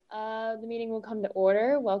The meeting will come to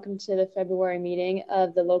order. Welcome to the February meeting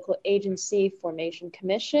of the Local Agency Formation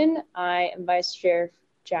Commission. I am Vice Chair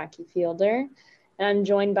Jackie Fielder, and I'm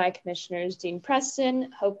joined by Commissioners Dean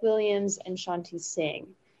Preston, Hope Williams, and Shanti Singh.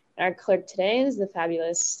 And our clerk today is the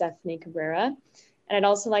fabulous Stephanie Cabrera. And I'd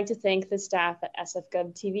also like to thank the staff at SF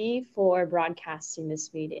Gov TV for broadcasting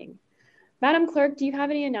this meeting. Madam Clerk, do you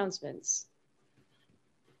have any announcements?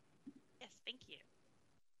 Yes, thank you.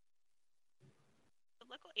 The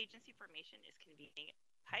local agency formation is convening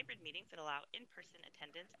hybrid meetings that allow in-person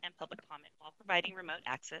attendance and public comment while providing remote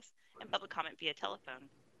access and public comment via telephone.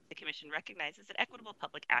 The Commission recognizes that equitable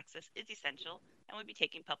public access is essential and will be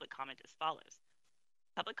taking public comment as follows.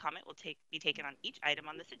 Public comment will be taken on each item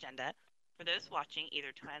on this agenda. For those watching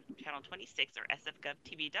either Channel 26 or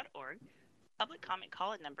sfgovtv.org, public comment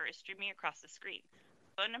call-in number is streaming across the screen.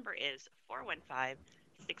 Phone number is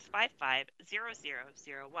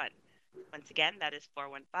 415-655-0001. Once again, that is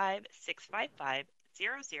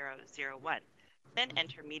 415-655-0001. Then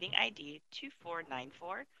enter meeting ID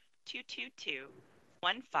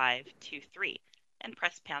 2494-222-1523 and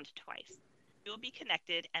press pound twice. You will be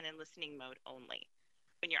connected and in listening mode only.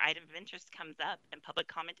 When your item of interest comes up and public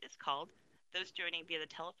comment is called, those joining via the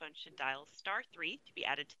telephone should dial *3 to be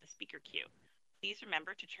added to the speaker queue. Please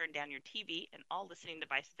remember to turn down your TV and all listening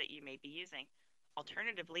devices that you may be using.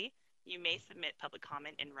 Alternatively, you may submit public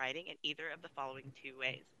comment in writing in either of the following two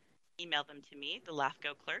ways. Email them to me, the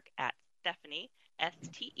LAFCO clerk, at Stephanie,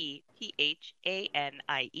 STEPHANIE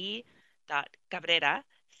 .Cabrera, CABRERA,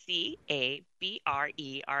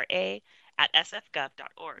 at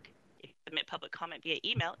sfgov.org. If you submit public comment via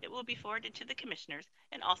email, it will be forwarded to the commissioners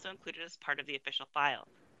and also included as part of the official file.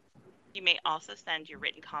 You may also send your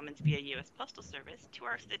written comments via U.S. Postal Service to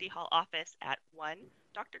our City Hall office at 1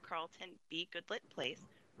 Dr. Carlton B. Goodlett Place,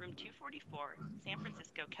 Room 244, San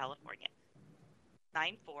Francisco, California,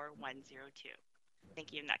 94102.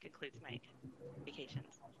 Thank you, and that concludes my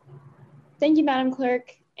communications. Thank you, Madam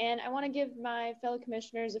Clerk. And I want to give my fellow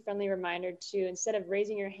commissioners a friendly reminder to, instead of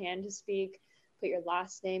raising your hand to speak, put your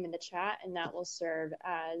last name in the chat, and that will serve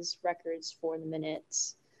as records for the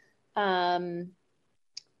minutes. Madam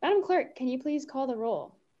Clerk, can you please call the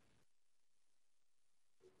roll?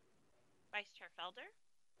 Vice Chair Felder?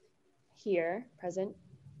 Here, present.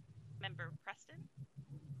 Member Preston?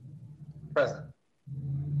 Present.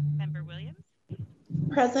 Member Williams?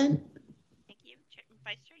 Present. Thank you.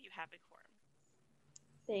 Vice Chair, you have a quorum.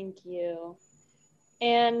 Thank you.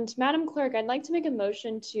 And Madam Clerk, I'd like to make a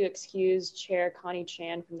motion to excuse Chair Connie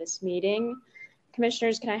Chan from this meeting.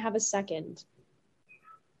 Commissioners, can I have a second?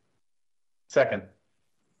 Second.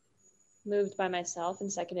 Moved by myself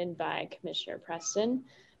and seconded by Commissioner Preston.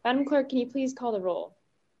 Madam Clerk, can you please call the roll?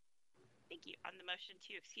 Thank you. On the motion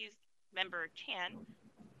to excuse Member Chan,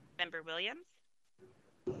 Member Williams?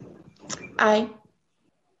 Aye.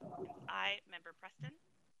 Aye. Member Preston?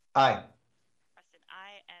 Aye. Preston,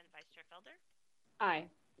 aye. And Vice Chair Felder? Aye.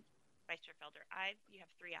 Vice Chair Felder, aye. You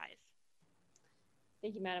have 3 ayes.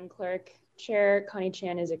 Thank you, Madam Clerk. Chair Connie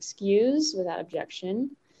Chan is excused without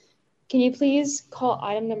objection. Can you please call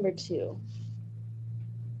item number 2?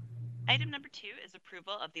 Item number 2 is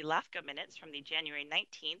approval of the LAFCO minutes from the January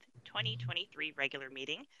 19th, 2023 regular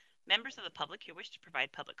meeting. Members of the public who wish to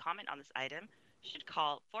provide public comment on this item should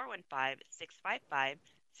call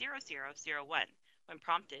 415-655-0001. When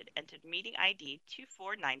prompted, enter meeting ID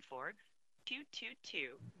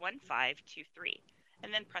 2494-222-1523,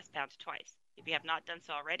 and then press pound twice. If you have not done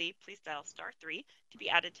so already, please dial *3 to be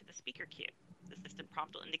added to the speaker queue. The system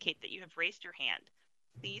prompt will indicate that you have raised your hand.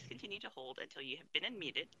 Please continue to hold until you have been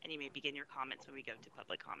unmuted, and you may begin your comments when we go to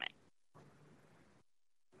public comment.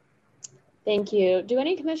 Thank you. Do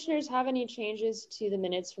any commissioners have any changes to the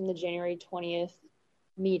minutes from the January 20th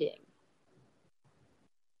meeting?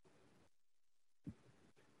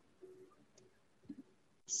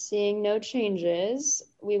 Seeing no changes,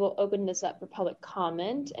 we will open this up for public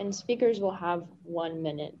comment, and speakers will have 1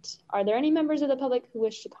 minute. Are there any members of the public who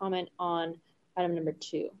wish to comment on item number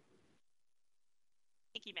 2?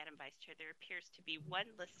 Thank you, Madam Vice Chair. There appears to be 1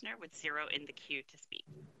 listener with 0 in the queue to speak.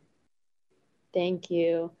 Thank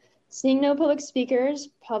you. Seeing no public speakers,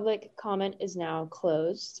 public comment is now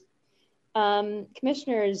closed.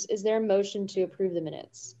 Commissioners, is there a motion to approve the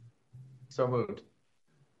minutes? So moved.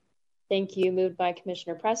 Thank you. Moved by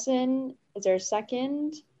Commissioner Preston. Is there a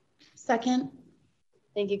second? Second.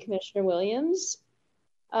 Thank you, Commissioner Williams.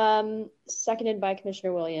 Seconded by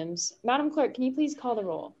Commissioner Williams. Madam Clerk, can you please call the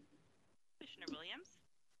roll? Commissioner Williams?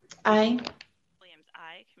 Aye. Williams,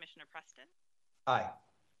 aye. Commissioner Preston? Aye.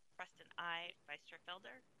 Preston, aye. Vice Chair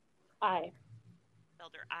Felder? Aye.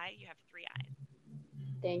 Felder, aye. You have 3 ayes.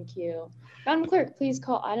 Thank you. Madam Clerk, please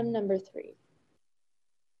call item number 3.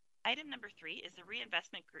 Item number 3 is the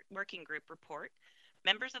Reinvestment Working Group report.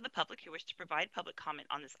 Members of the public who wish to provide public comment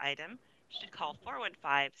on this item should call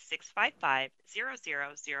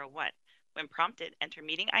 415-655-0001. When prompted, enter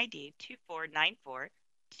meeting ID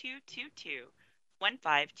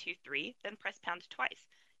 2494-222-1523, then press pound twice.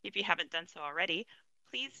 If you haven't done so already,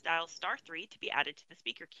 please dial *3 to be added to the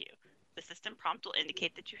speaker queue. The system prompt will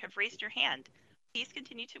indicate that you have raised your hand. Please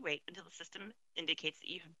continue to wait until the system indicates that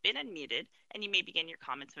you have been unmuted, and you may begin your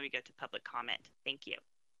comments when we go to public comment. Thank you.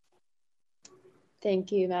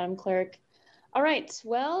 Thank you, Madam Clerk. All right,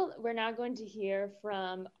 well, we're now going to hear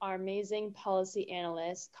from our amazing policy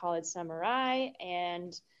analyst, Khaled Samurai,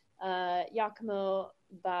 and Giacomo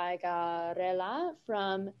Bagarella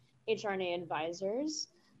from HRNA Advisors.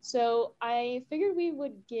 So I figured we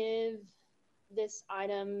would give this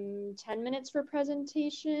item 10 minutes for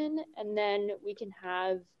presentation, and then we can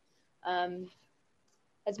have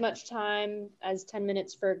as much time as 10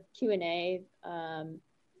 minutes for Q&A.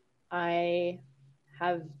 I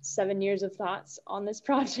have 7 years of thoughts on this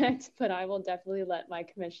project, but I will definitely let my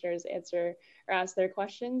commissioners answer or ask their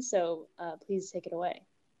questions. So please take it away.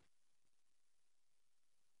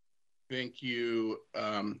 Thank you,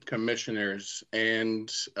 commissioners.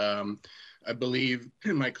 And I believe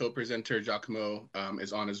my co-presenter, Giacomo,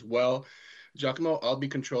 is on as well. Giacomo, I'll be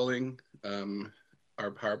controlling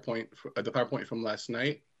our PowerPoint, the PowerPoint from last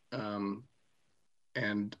night,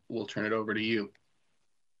 and we'll turn it over to you.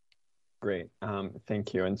 Great,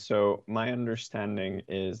 thank you. And so my understanding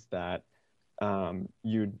is that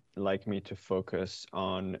you'd like me to focus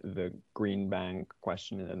on the Green Bank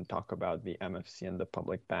question and then talk about the MFC and the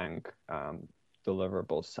public bank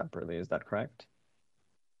deliverables separately. Is that correct?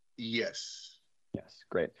 Yes. Yes,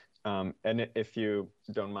 great. And if you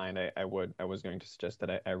don't mind, I was going to suggest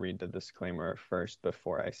that I read the disclaimer first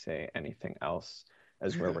before I say anything else,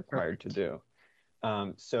 as we're required to do.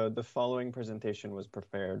 So the following presentation was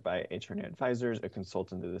prepared by HRNA Advisors, a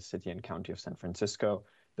consultant to the City and County of San Francisco.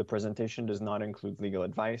 The presentation does not include legal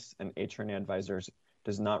advice, and HRNA Advisors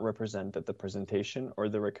does not represent that the presentation or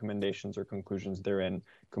the recommendations or conclusions therein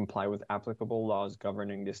comply with applicable laws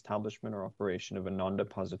governing the establishment or operation of a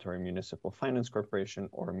non-depository municipal finance corporation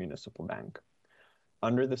or a municipal bank.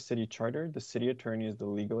 Under the city charter, the city attorney is the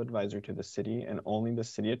legal advisor to the city, and only the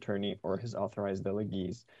city attorney or his authorized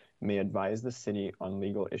delegates may advise the city on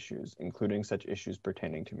legal issues, including such issues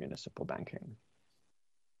pertaining to municipal banking.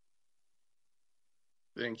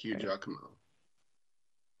 Thank you, Giacomo.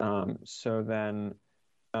 So then,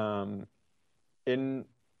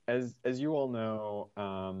 as you all know,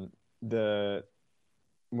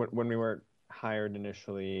 when we were hired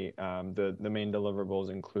initially, the main deliverables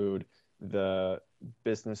include the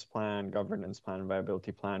business plan, governance plan,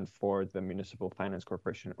 viability plan for the Municipal Finance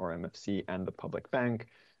Corporation, or MFC, and the public bank.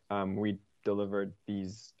 We delivered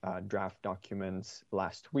these draft documents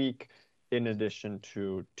last week, in addition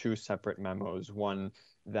to 2 separate memos, one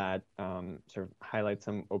that sort of highlights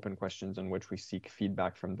some open questions on which we seek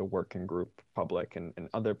feedback from the working group, public, and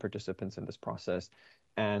other participants in this process,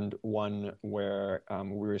 and one where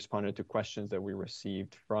we responded to questions that we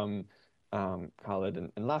received from Khaled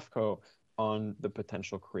and LAFCO on the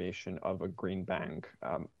potential creation of a green bank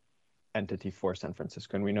entity for San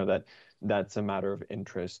Francisco. And we know that that's a matter of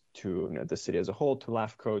interest to the city as a whole, to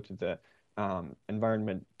LAFCO, to the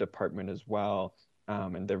Environment Department as well.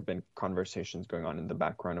 And there have been conversations going on in the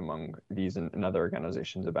background among these and other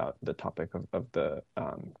organizations about the topic of the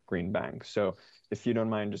green bank. So if you don't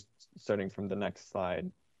mind just starting from the next slide,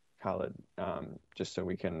 Khaled, just so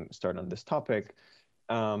we can start on this topic,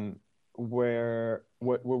 where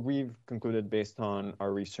what we've concluded based on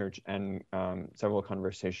our research and several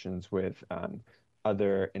conversations with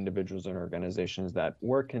other individuals and organizations that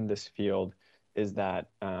work in this field is that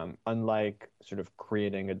unlike sort of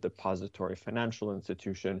creating a depository financial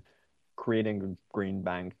institution, creating a green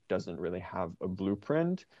bank doesn't really have a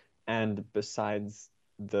blueprint. And besides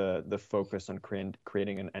the focus on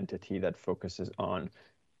creating an entity that focuses on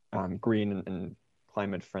green and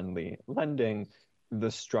climate-friendly lending, the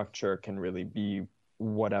structure can really be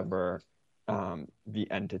whatever the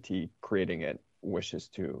entity creating it wishes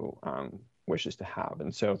to have.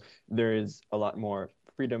 And so there is a lot more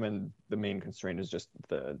freedom, and the main constraint is just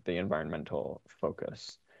the environmental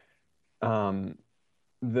focus. The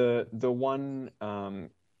one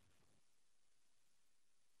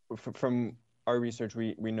from our research,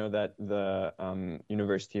 we know that the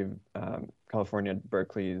University of California at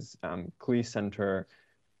Berkeley's CLE Center,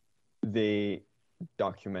 they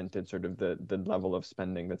documented sort of the level of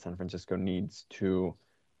spending that San Francisco needs to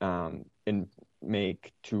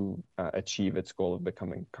make to achieve its goal of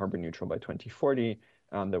becoming carbon neutral by 2040.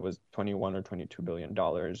 That was $21 or $22 billion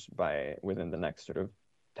within the next sort of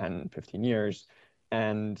 10, 15 years.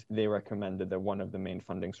 And they recommended that one of the main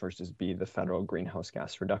funding sources be the Federal Greenhouse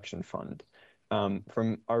Gas Reduction Fund.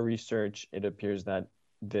 From our research, it appears that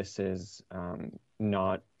this is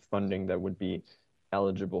not funding that would be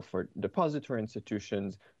eligible for depository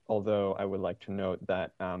institutions, although I would like to note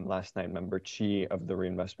that last night, Member Chi of the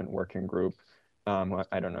Reinvestment Working Group,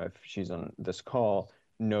 I don't know if she's on this call,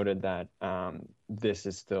 noted that this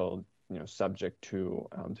is still subject to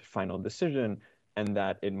the final decision, and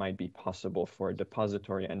that it might be possible for a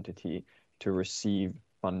depository entity to receive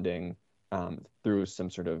funding through some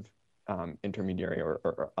sort of intermediary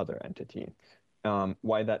or other entity.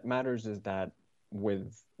 Why that matters is that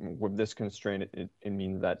with this constraint, it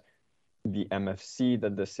means that the MFC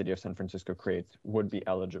that the city of San Francisco creates would be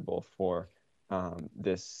eligible for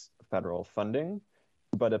this federal funding,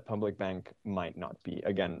 but a public bank might not be.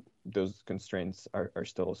 Again, those constraints are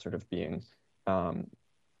still sort of being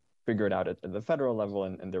figured out at the federal level,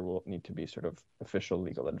 and there will need to be sort of official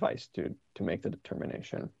legal advice to make the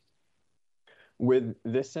determination. With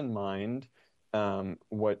this in mind,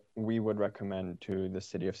 what we would recommend to the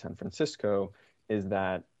city of San Francisco is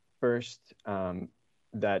that first,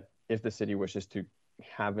 that if the city wishes to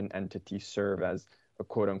have an entity serve as a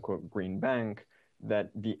quote unquote green bank,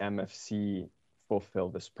 that the MFC fulfill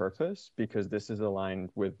this purpose, because this is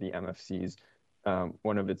aligned with the MFC's,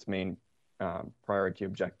 one of its main priority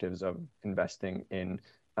objectives of investing in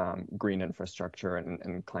green infrastructure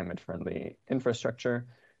and climate-friendly infrastructure,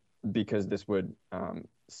 because this would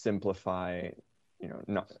simplify,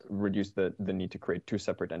 not reduce the need to create two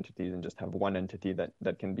separate entities and just have one entity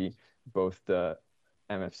that can be both the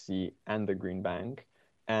MFC and the Green Bank,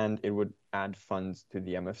 and it would add funds to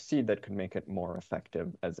the MFC that could make it more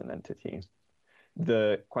effective as an entity.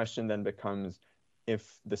 The question then becomes,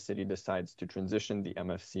 if the city decides to transition the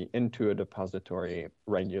MFC into a depository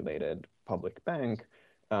regulated public bank,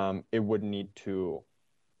 it would need to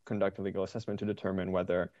conduct a legal assessment to determine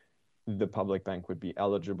whether the public bank would be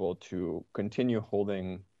eligible to continue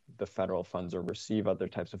holding the federal funds or receive other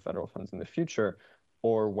types of federal funds in the future,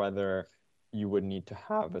 or whether you would need to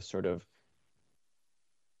have a sort of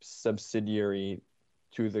subsidiary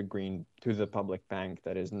to the public bank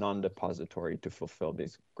that is non-depository to fulfill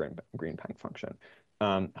these green bank function.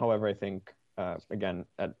 However, I think again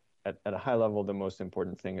at a high level, the most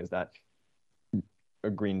important thing is that a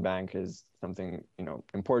green bank is something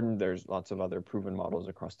important. There's lots of other proven models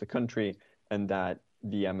across the country, and that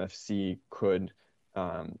the MFC could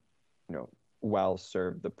well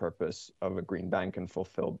serve the purpose of a green bank and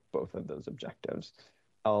fulfill both of those objectives.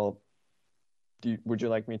 Would you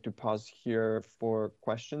like me to pause here for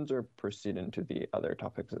questions or proceed into the other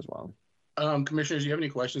topics as well? Commissioners, do you have any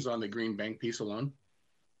questions on the green bank piece alone?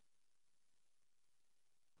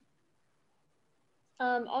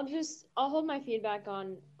 I'll hold my feedback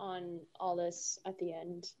on all this at the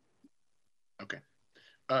end. Okay.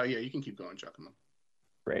 Yeah, you can keep going, Giacomo.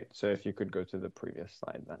 Great. So if you could go to the previous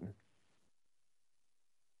slide then.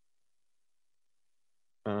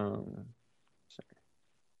 Sorry.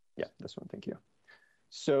 Yeah, this one, thank you.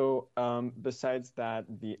 So besides that,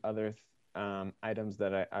 the other items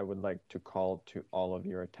that I would like to call to all of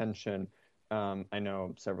your attention, I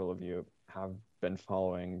know several of you have been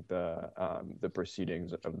following the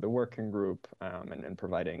proceedings of the working group and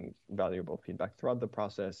providing valuable feedback throughout the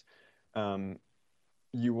process.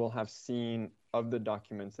 You will have seen, of the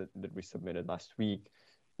documents that we submitted last week,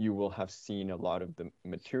 you will have seen a lot of the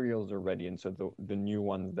materials already. And so the new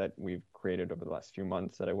ones that we've created over the last few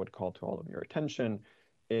months that I would call to all of your attention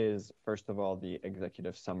is, first of all, the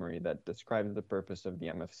executive summary that describes the purpose of the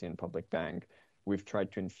MFC and public bank. We've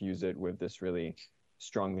tried to infuse it with this really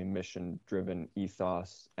strongly mission-driven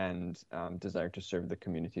ethos and desire to serve the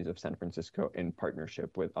communities of San Francisco in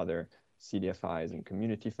partnership with other CDFIs and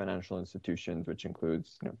community financial institutions, which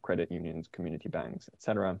includes credit unions, community banks, et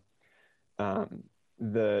cetera.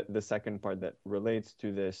 The second part that relates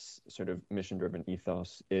to this sort of mission-driven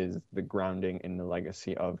ethos is the grounding in the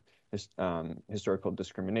legacy of historical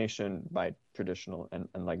discrimination by traditional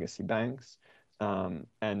and legacy banks.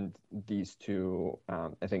 And these two,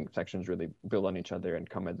 I think, sections really build on each other and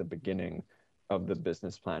come at the beginning of the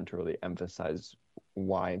business plan to really emphasize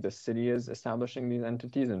why the city is establishing these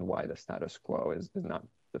entities and why the status quo is not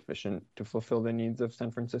sufficient to fulfill the needs of San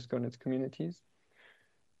Francisco and its communities.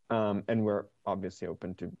 And we're obviously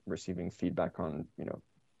open to receiving feedback on,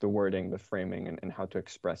 the wording, the framing, and how to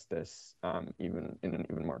express this even in an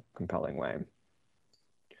even more compelling way.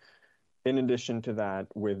 in addition to that,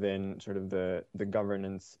 within sort of the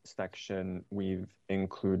governance section, we've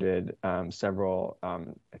included several,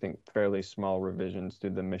 I think, fairly small revisions to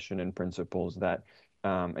the mission and principles that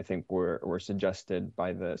I think were suggested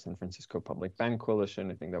by the San Francisco Public Bank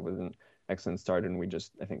Coalition. I think that was an excellent start, and we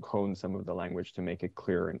just, I think, honed some of the language to make it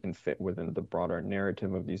clear and fit within the broader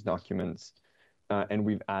narrative of these documents. And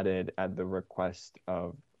we've added, at the request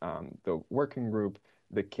of the working group,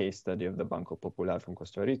 the case study of the Banco Popular from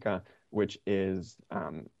Costa Rica, which is,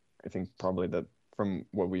 I think, probably from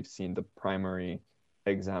what we've seen, the primary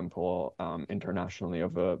example internationally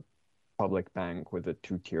of a public bank with a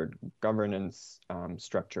two-tiered governance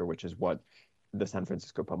structure, which is what the San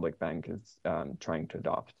Francisco Public Bank is trying to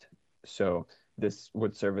adopt. So this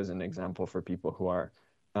would serve as an example for people who are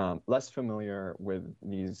less familiar with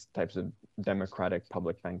these types of democratic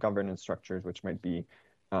public bank governance structures, which might be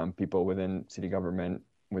people within city government,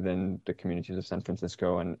 within the communities of San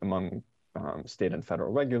Francisco, and among state and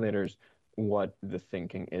federal regulators, what the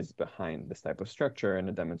thinking is behind this type of structure, and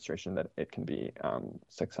a demonstration that it can be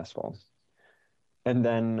successful. And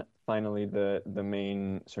then finally, the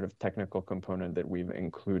main sort of technical component that we've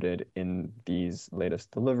included in these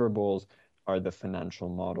latest deliverables are the financial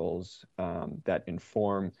models that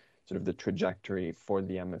inform sort of the trajectory for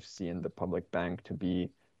the MFC and the public bank to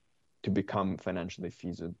become financially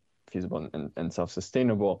feasible and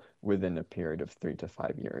self-sustainable within a period of 3 to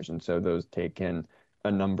 5 years. And so those take in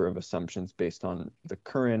a number of assumptions based on the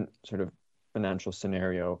current sort of financial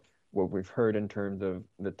scenario, what we've heard in terms of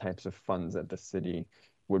the types of funds that the city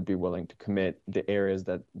would be willing to commit, the areas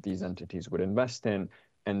that these entities would invest in,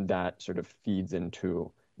 and that sort of feeds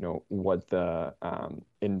into, what the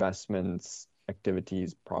investments,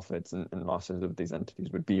 activities, profits, and losses of these entities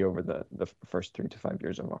would be over the first 3 to 5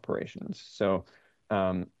 years of operations. So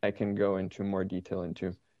I can go into more detail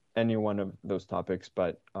into any one of those topics,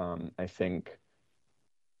 but I think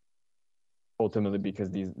ultimately, because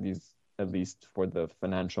these, at least for the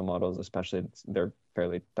financial models, especially, they're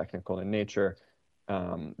fairly technical in nature,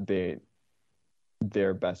 they're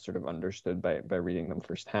best sort of understood by reading them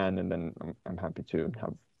firsthand, and then I'm happy to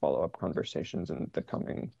have follow-up conversations in the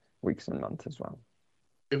coming weeks and months as well.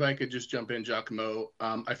 If I could just jump in, Giacomo,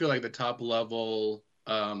 I feel like the top level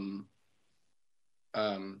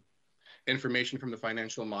information from the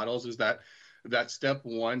financial models is that step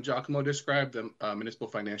one Giacomo described, the Municipal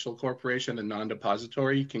Financial Corporation, the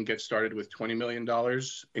non-depository, can get started with $20 million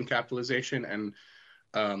in capitalization and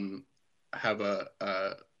have a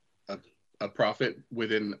profit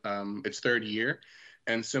within its third year.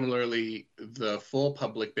 And similarly, the full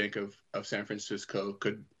public bank of San Francisco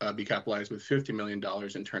could be capitalized with $50 million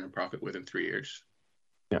and turn a profit within 3 years.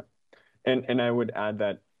 Yeah, and I would add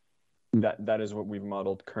that is what we've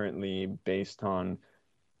modeled currently based on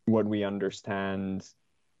what we understand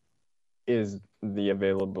is the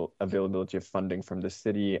availability of funding from the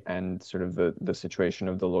city and sort of the situation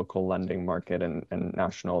of the local lending market and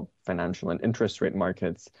national financial and interest rate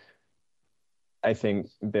markets. I think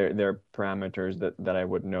there are parameters that I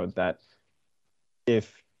would note that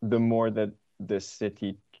if the more that the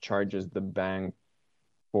city charges the bank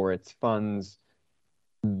for its funds,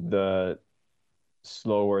 the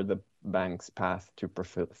slower the bank's path to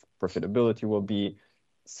profitability will be.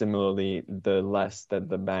 Similarly, the less that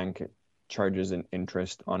the bank charges in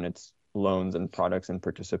interest on its loans and products and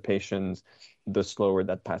participations, the slower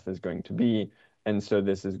that path is going to be. And so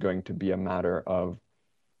this is going to be a matter of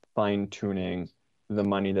fine-tuning the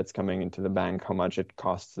money that's coming into the bank, how much it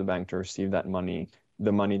costs the bank to receive that money,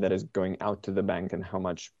 the money that is going out to the bank, and how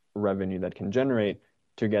much revenue that can generate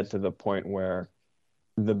to get to the point where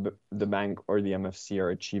the bank or the MFC are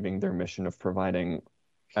achieving their mission of providing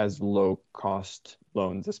as low cost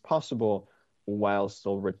loans as possible while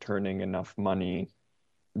still returning enough money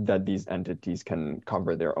that these entities can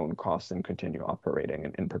cover their own costs and continue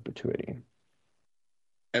operating in perpetuity.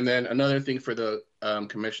 And then another thing for the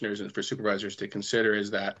commissioners and for supervisors to consider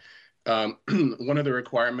is that one of the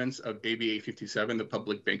requirements of AB 857, the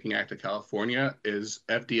Public Banking Act of California, is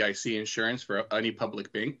FDIC insurance for any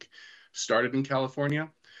public bank started in California.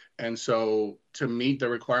 And so to meet the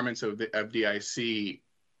requirements of the FDIC,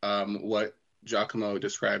 what Giacomo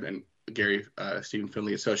described and Gary Stephen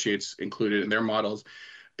Finley Associates included in their models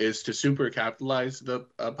is to super capitalize the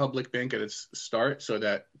public bank at its start so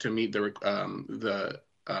that to meet the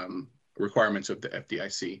requirements of the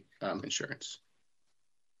FDIC insurance.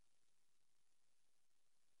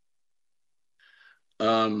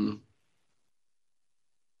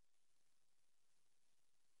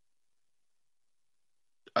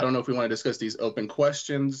 I don't know if we want to discuss these open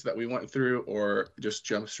questions that we went through or just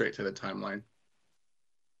jump straight to the timeline.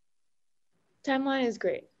 Timeline is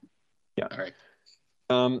great. Yeah. All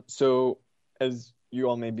right. So as you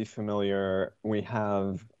all may be familiar, we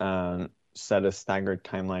have set a staggered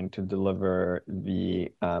timeline to deliver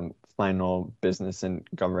the final business and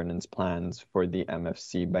governance plans for the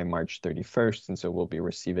MFC by March 31st. And so we'll be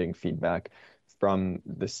receiving feedback from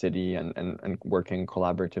the city and working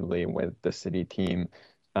collaboratively with the city team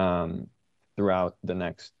throughout the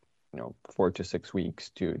next 4 to 6 weeks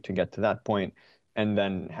to get to that point, and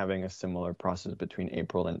then having a similar process between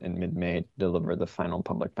April and mid-May, deliver the final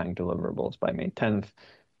public bank deliverables by May 10th.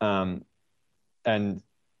 And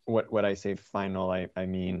what I say final, I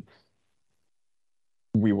mean,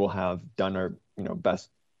 we will have done our best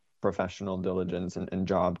professional diligence and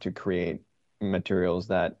job to create materials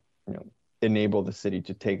that enable the city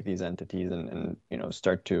to take these entities and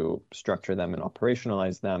start to structure them and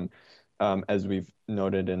operationalize them. As we've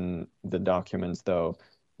noted in the documents, though,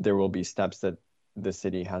 there will be steps that the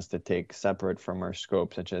city has to take separate from our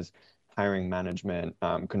scope, such as hiring management,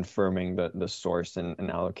 confirming the source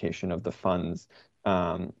and allocation of the funds,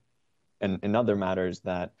 and other matters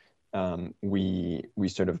that we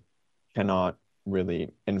sort of cannot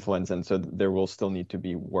really influence. And so there will still need to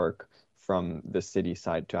be work from the city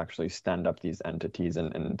side to actually stand up these entities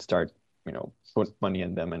and start, put money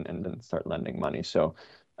in them and then start lending money. So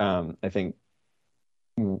I think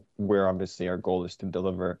our goal is to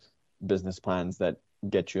deliver business plans that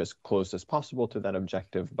get you as close as possible to that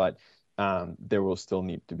objective, but there will still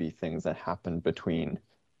need to be things that happen between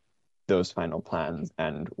those final plans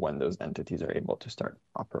and when those entities are able to start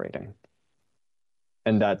operating.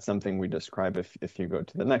 And that's something we describe if you go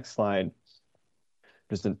to the next slide,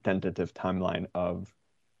 just a tentative timeline of,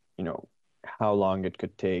 how long it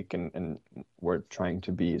could take, and we're trying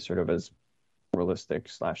to be sort of as realistic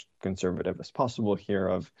 / conservative as possible here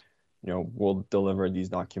of, we'll deliver these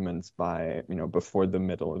documents by, before the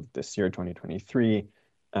middle of this year, 2023.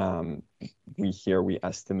 We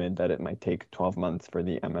estimate that it might take 12 months for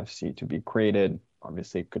the MFC to be created.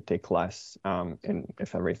 Obviously, it could take less, and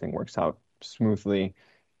if everything works out smoothly.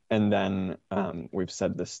 And then we've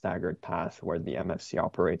set the staggered path where the MFC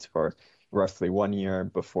operates for roughly 1 year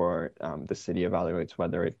before the city evaluates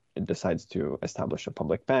whether it decides to establish a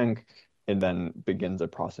public bank. It then begins a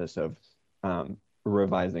process of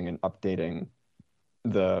revising and updating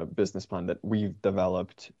the business plan that we've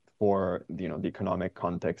developed for the economic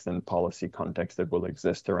context and policy context that will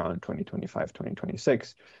exist around 2025,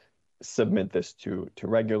 2026. Submit this to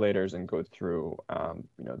regulators and go through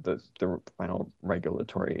the final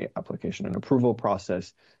regulatory application and approval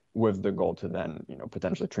process, with the goal to then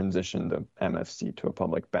potentially transition the MFC to a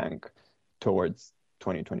public bank towards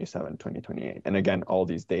 2027, 2028. And again, all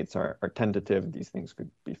these dates are tentative. These things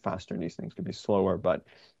could be faster, these things could be slower, but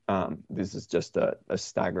this is just a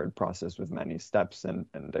staggered process with many steps. And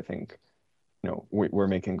I think we're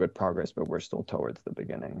making good progress, but we're still towards the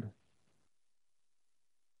beginning.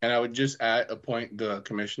 And I would just point the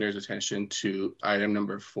commissioner's attention to item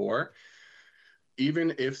number 4.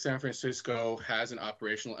 Even if San Francisco has an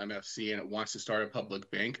operational MFC and it wants to start a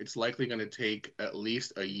public bank, it's likely going to take at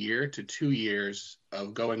least 1 year to 2 years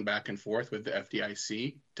of going back and forth with the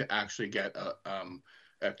FDIC to actually get a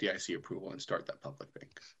FDIC approval and start that public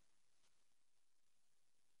bank.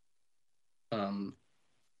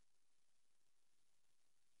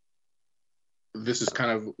 This is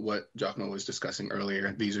kind of what Giacomo was discussing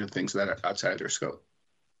earlier. These are things that are outside of their scope.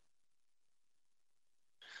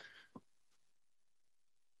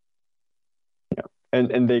 Yeah,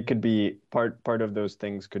 and they could be part of those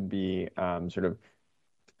things could be sort of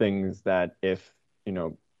things that if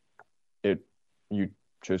you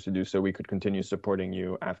chose to do so, we could continue supporting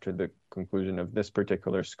you after the conclusion of this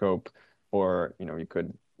particular scope, or you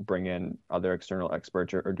could bring in other external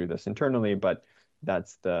experts or do this internally. But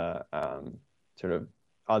that's the sort of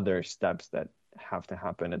other steps that have to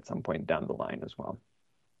happen at some point down the line as well.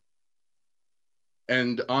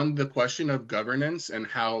 And on the question of governance and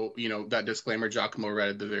how, that disclaimer Giacomo read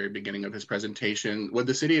at the very beginning of his presentation, what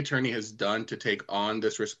the city attorney has done to take on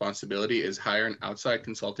this responsibility is hire an outside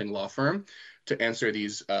consulting law firm to answer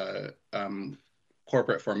these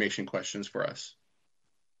corporate formation questions for us.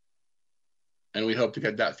 And we hope to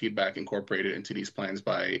get that feedback incorporated into these plans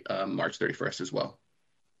by March 31st as well.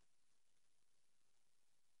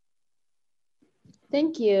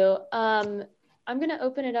 Thank you. I'm going to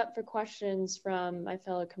open it up for questions from my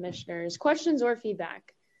fellow commissioners. Questions or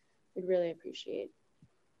feedback, we'd really appreciate.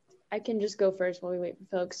 I can just go first while we wait for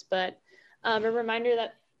folks, but a reminder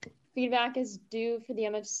that feedback is due for the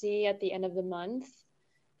MFC at the end of the month.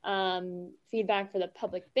 Feedback for the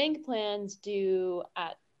public bank plans due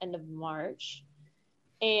at end of March.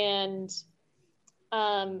 And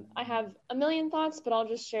I have a million thoughts, but I'll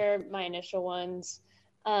just share my initial ones.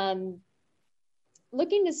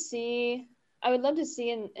 Looking to see, I would love to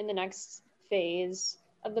see in the next phase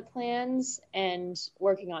of the plans and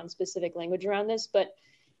working on specific language around this, but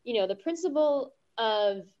the principle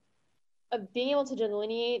of being able to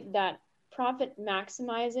delineate that profit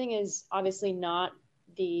maximizing is obviously not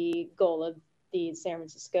the goal of the San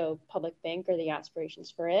Francisco Public Bank or the aspirations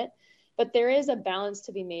for it, but there is a balance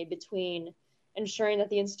to be made between ensuring that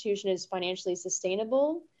the institution is financially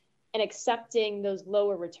sustainable and accepting those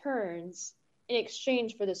lower returns in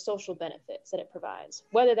exchange for the social benefits that it provides,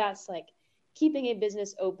 whether that's like keeping a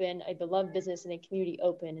business open, a beloved business in a community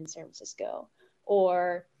open in San Francisco,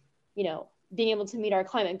 or being able to meet our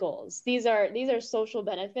climate goals. These are social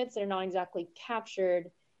benefits that are not exactly captured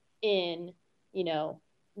in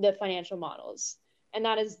the financial models, and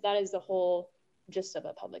that is the whole gist of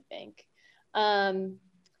a public bank. And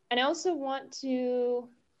I also want to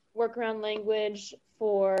work around language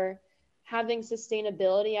for having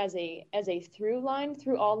sustainability as a through line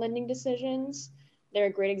through all lending decisions. There are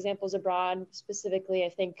great examples abroad, specifically I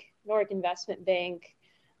think Nordic Investment Bank,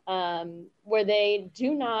 where they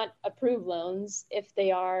do not approve loans if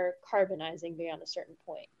they are carbonizing beyond a certain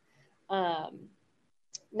point.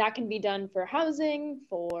 That can be done for housing,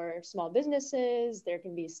 for small businesses. There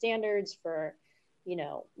can be standards for,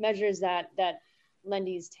 measures that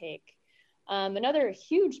lendees take. Another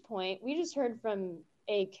huge point, we just heard from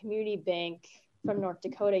a community bank from North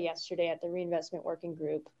Dakota yesterday at the Reinvestment Working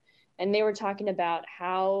Group, and they were talking about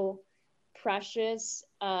how precious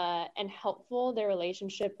and helpful their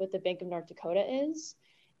relationship with the Bank of North Dakota is,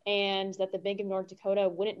 and that the Bank of North Dakota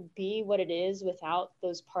wouldn't be what it is without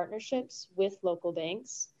those partnerships with local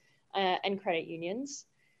banks and credit unions.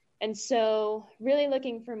 And so really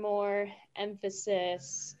looking for more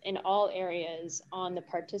emphasis in all areas on the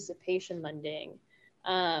participation lending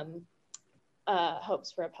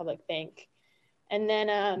hopes for a public bank. And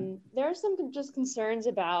then there are some just concerns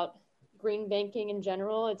about green banking in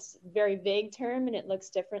general. It's a very vague term and it looks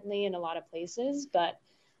differently in a lot of places, but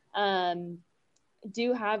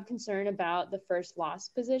do have concern about the first loss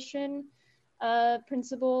position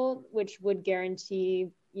principle, which would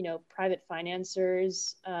guarantee, private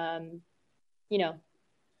financiers, their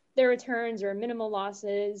returns or minimal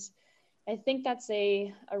losses. I think that's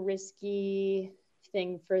a risky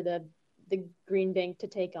thing for the green bank to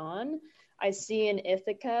take on. I see in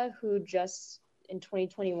Ithaca, who just in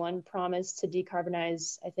 2021 promised to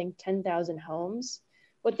decarbonize, I think, 10,000 homes.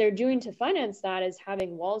 What they're doing to finance that is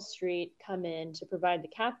having Wall Street come in to provide the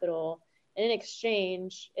capital. And in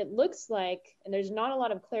exchange, it looks like, and there's not a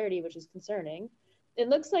lot of clarity, which is concerning, it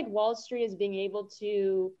looks like Wall Street is being able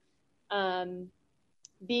to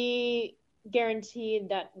be guaranteed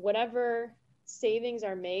that whatever savings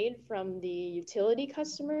are made from the utility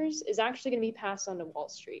customers is actually going to be passed on to Wall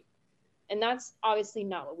Street. And that's obviously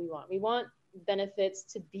not what we want. We want benefits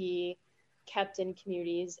to be kept in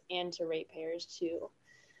communities and to ratepayers too,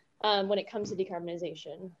 when it comes to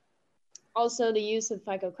decarbonization. Also, the use of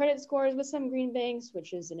FICO credit scores with some green banks,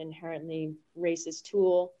 which is an inherently racist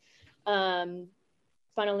tool,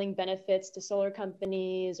 funneling benefits to solar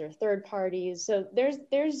companies or third parties. So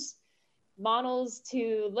there's models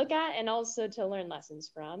to look at and also to learn lessons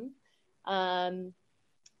from.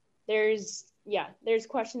 There's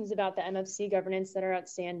questions about the MFC governance that are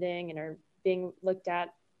outstanding and are being looked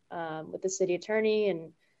at with the city attorney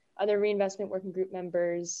and other reinvestment working group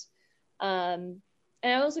members. And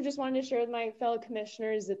I also just wanted to share with my fellow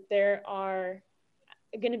commissioners that there are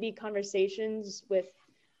going to be conversations with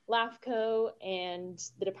LAFCO and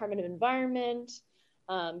the Department of Environment,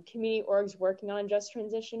 community orgs working on just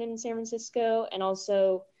transition in San Francisco, and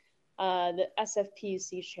also the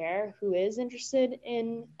SFPUC chair who is interested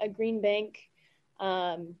in a green bank.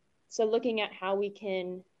 So looking at how we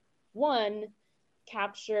can, one,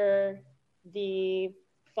 capture the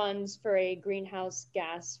funds for a greenhouse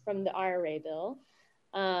gas from the IRA bill.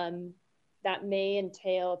 That may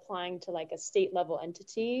entail applying to like a state level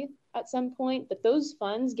entity at some point, but those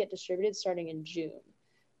funds get distributed starting in June.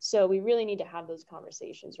 So we really need to have those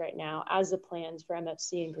conversations right now as the plans for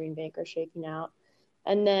MFC and Green Bank are shaking out.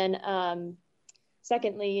 And then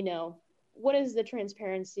secondly, what is the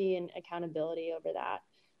transparency and accountability over that?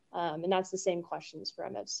 And that's the same questions for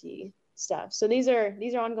MFC stuff. So these are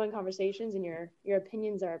ongoing conversations, and your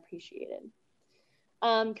opinions are appreciated.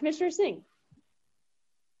 Commissioner Singh.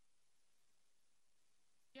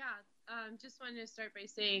 Yeah, just wanted to start by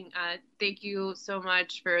saying thank you so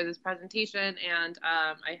much for this presentation. And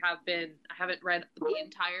I haven't read the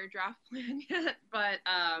entire draft plan yet, but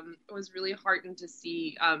it was really heartened to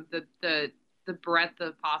see the breadth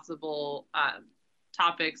of possible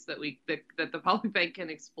topics that that the public bank can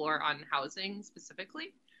explore on housing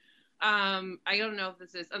specifically. I don't know if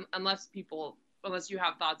this is unless you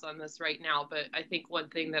have thoughts on this right now, but I think one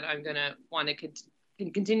thing that I'm gonna want to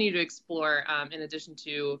continue to explore, in addition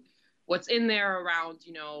to what's in there around,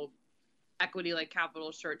 equity like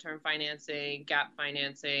capital, short-term financing, gap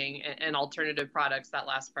financing, and alternative products. That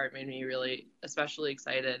last part made me really especially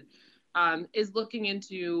excited. Is looking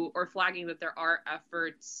into or flagging that there are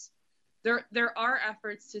efforts. There are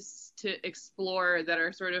efforts to explore that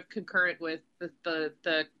are sort of concurrent with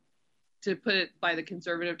the to put it by the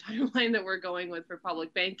conservative timeline that we're going with for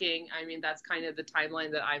public banking. I mean, that's kind of the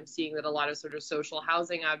timeline that I'm seeing that a lot of sort of social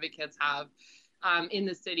housing advocates have in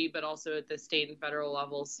the city, but also at the state and federal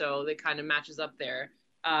level. So it kind of matches up there.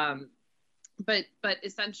 But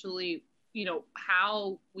essentially,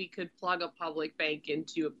 how we could plug a public bank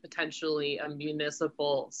into potentially a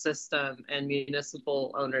municipal system and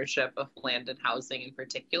municipal ownership of land and housing in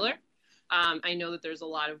particular. I know that there's a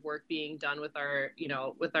lot of work being done with our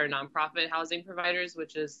nonprofit housing providers,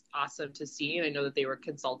 which is awesome to see. And I know that they were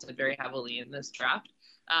consulted very heavily in this draft.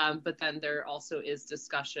 But then there also is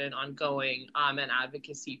discussion ongoing and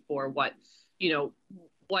advocacy for what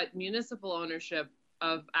municipal ownership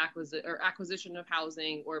of acquisition of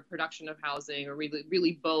housing or production of housing, or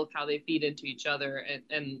really both, how they feed into each other,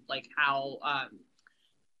 and like how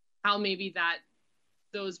maybe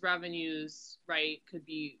those revenues, right, could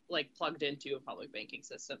be like plugged into a public banking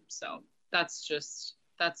system. So that's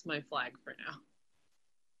my flag for now.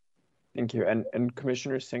 Thank you. And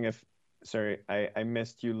Commissioner Singh, I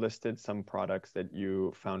missed, you listed some products that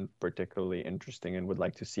you found particularly interesting and would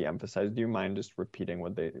like to see emphasized. Do you mind just repeating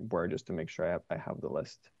what they were, just to make sure I have the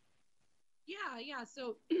list? Yeah.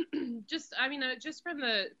 So just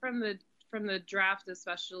from the draft,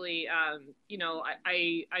 especially, I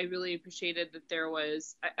really appreciated that there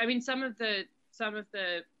was, some of the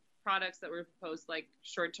products that were proposed, like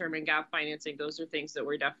short-term and gap financing, those are things that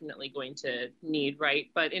we're definitely going to need,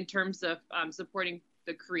 right? But in terms of supporting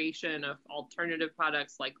the creation of alternative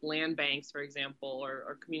products like land banks, for example,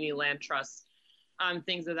 or community land trusts,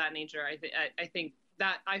 things of that nature, I think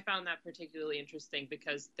that I found that particularly interesting,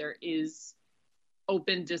 because there is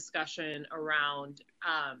open discussion around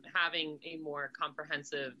having a more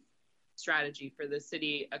comprehensive strategy for the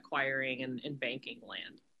city acquiring and banking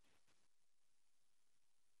land.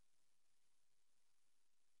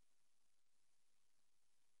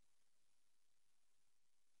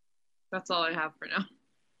 That's all I have for now.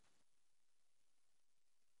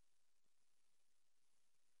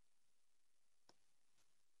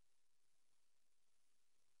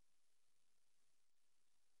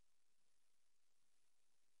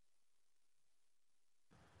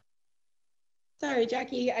 Sorry,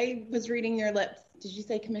 Jackie, I was reading your lips. Did you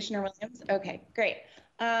say Commissioner Williams? Okay, great.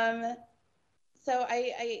 So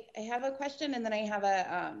I have a question, and then I have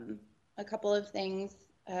a couple of things.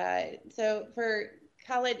 So for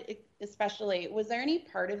Khaled especially, was there any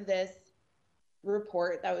part of this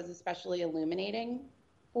report that was especially illuminating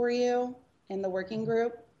for you in the working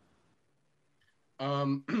group?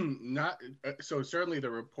 So certainly the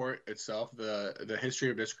report itself, the history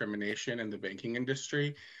of discrimination in the banking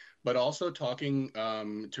industry, but also talking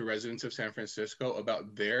to residents of San Francisco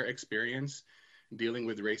about their experience dealing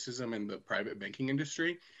with racism in the private banking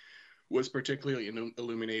industry was particularly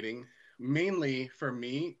illuminating. Mainly for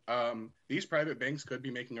me, these private banks could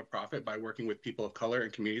be making a profit by working with people of color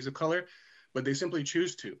and communities of color, but they simply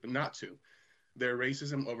choose not to. Their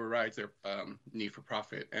racism overrides their need for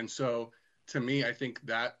profit. And so to me, I think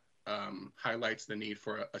that highlights the need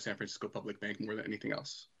for a San Francisco public bank more than anything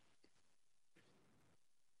else.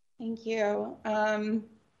 Thank you.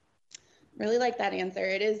 Really like that answer.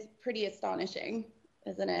 It is pretty astonishing,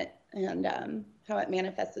 isn't it? And how it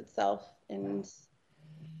manifests itself and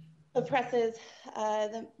oppresses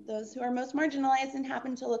those who are most marginalized and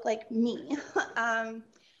happen to look like me.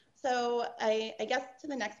 So I guess to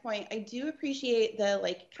the next point, I do appreciate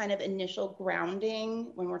the kind of initial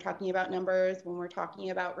grounding when we're talking about numbers, when we're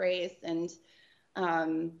talking about race, and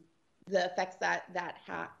the effects that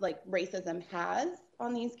racism has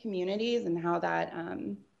on these communities, and how that,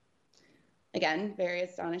 again, very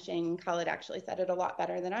astonishing. Khaled actually said it a lot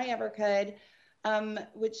better than I ever could,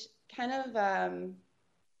 which kind of,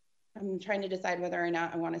 I'm trying to decide whether or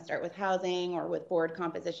not I want to start with housing or with board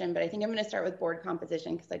composition, but I think I'm going to start with board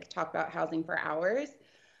composition because I could talk about housing for hours.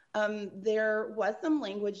 There was some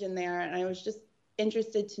language in there, and I was just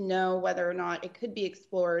interested to know whether or not it could be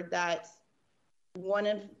explored that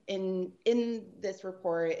in this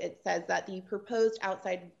report, it says that the proposed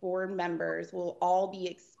outside board members will all be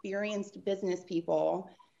experienced business people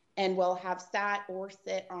and will have sat or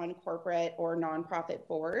sit on corporate or nonprofit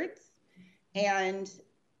boards. And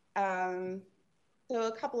so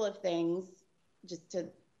a couple of things just to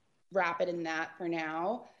wrap it in that for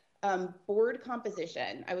now. Board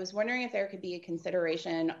composition. I was wondering if there could be a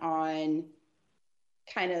consideration on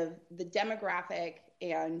kind of the demographic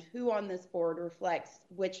and who on this board reflects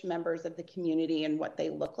which members of the community and what they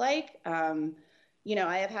look like. You know,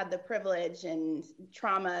 I have had the privilege and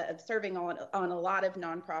trauma of serving on a lot of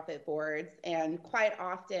nonprofit boards, and quite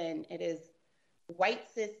often it is white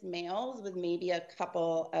cis males with maybe a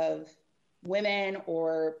couple of women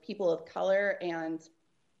or people of color. And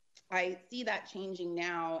I see that changing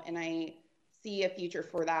now, and I see a future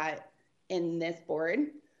for that in this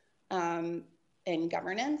board in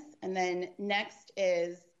governance. And then next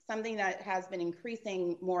is something that has been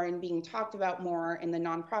increasing more and being talked about more in the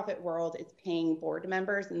nonprofit world. It's paying board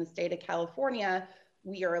members. In the state of California,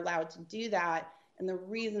 we are allowed to do that. And the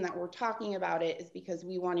reason that we're talking about it is because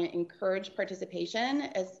we want to encourage participation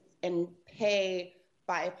and pay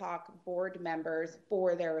BIPOC board members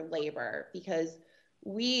for their labor, because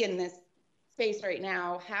we in this space right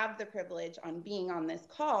now have the privilege on being on this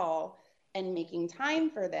call and making time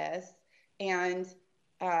for this. And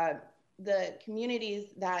the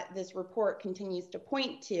communities that this report continues to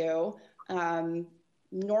point to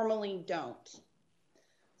normally don't.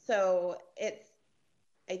 So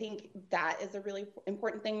I think that is a really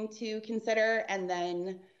important thing to consider. And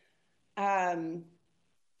then I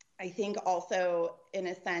think also, in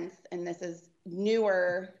a sense, and this is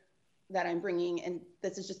newer that I'm bringing, and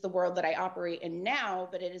this is just the world that I operate in now,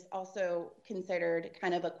 but it is also considered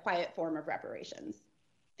kind of a quiet form of reparations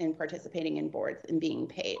in participating in boards and being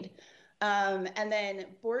paid. And then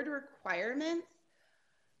board requirements.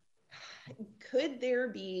 Could there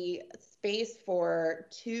be space for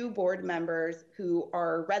 2 board members who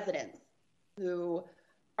are residents, who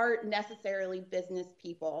aren't necessarily business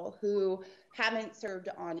people, who haven't served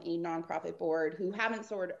on a nonprofit board, who haven't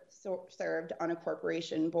served on a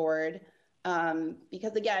corporation board?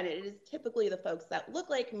 Because again, it is typically the folks that look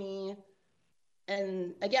like me,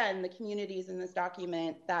 and again, the communities in this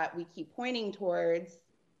document that we keep pointing towards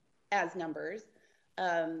as numbers,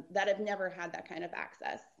 that have never had that kind of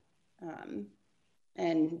access,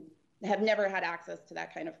 and have never had access to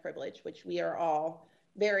that kind of privilege, which we are all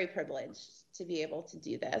very privileged to be able to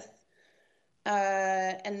do this.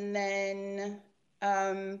 And then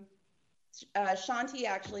Shanti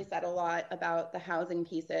actually said a lot about the housing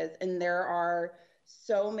pieces, and there are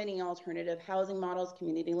so many alternative housing models: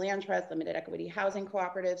 community land trusts, limited equity housing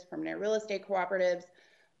cooperatives, permanent real estate cooperatives.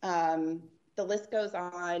 The list goes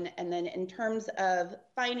on. And then in terms of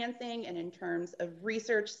financing and in terms of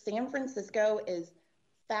research, San Francisco is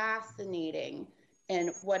fascinating in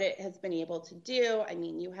what it has been able to do. I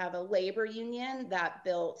mean, you have a labor union that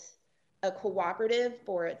built a cooperative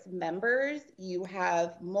for its members. You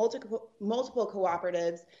have multiple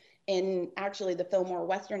cooperatives in actually the Fillmore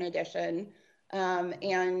Western Edition. So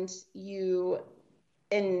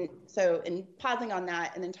in pausing on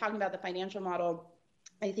that and then talking about the financial model,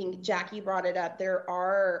 I think Jackie brought it up. There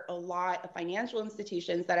are a lot of financial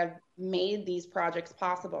institutions that have made these projects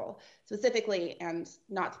possible. Specifically, and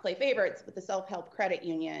not to play favorites, but the Self-Help Credit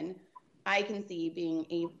Union, I can see being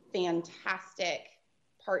a fantastic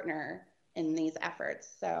partner in these efforts.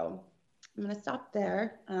 So I'm going to stop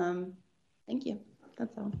there. Thank you.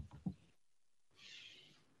 That's all.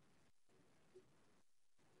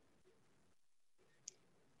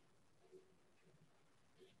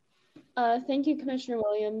 Thank you, Commissioner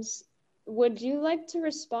Williams. Would you like to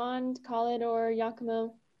respond, Khalid or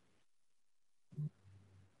Giacomo?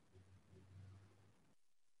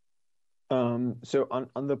 So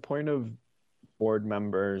on the point of board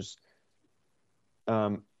members,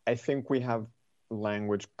 I think we have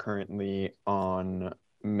language currently on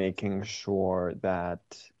making sure that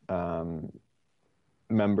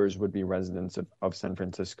members would be residents of San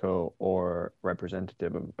Francisco or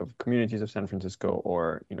representative of communities of San Francisco,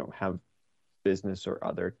 or have business or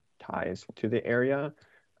other ties to the area.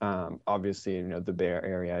 Obviously, the Bay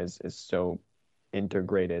Area is so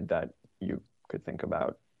integrated that you could think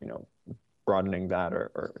about broadening that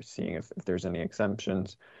or seeing if there's any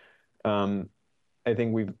exemptions. I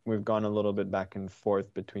think we've gone a little bit back and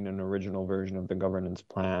forth between an original version of the governance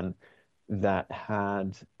plan that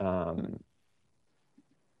had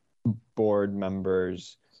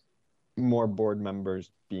more board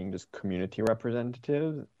members being just community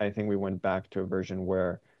representatives. I think we went back to a version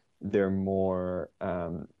where they're more,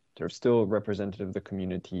 they're still representative of the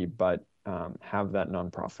community, but have that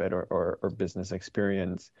nonprofit or business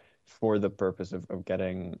experience for the purpose of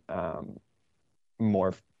getting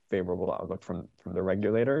more favorable outlook from the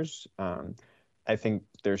regulators. I think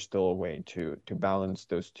there's still a way to balance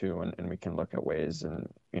those two, and we can look at ways, and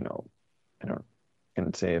I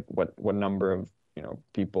can say what number of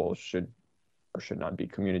people should or should not be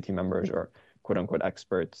community members or quote unquote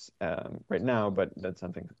experts right now, but that's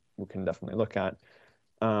something we can definitely look at.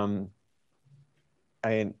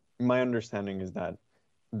 My understanding is that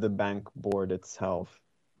the bank board itself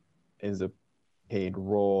is a paid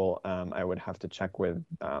role. I would have to check with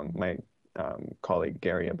my colleague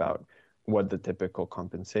Gary about what the typical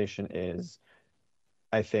compensation is.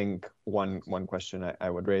 I think one question I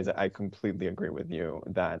would raise, I completely agree with you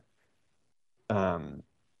that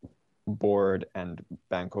board and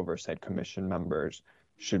bank oversight commission members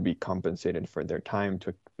should be compensated for their time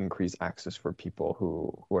to increase access for people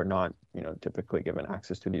who are not typically given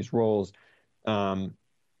access to these roles.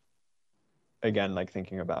 Again, like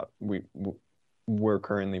thinking about we're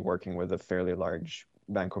currently working with a fairly large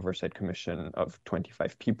bank oversight commission of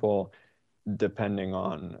 25 people. Depending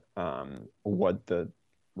on what the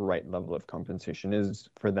right level of compensation is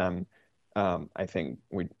for them, I think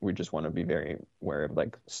we just want to be very aware of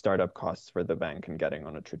like startup costs for the bank and getting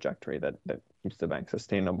on a trajectory that keeps the bank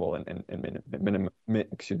sustainable and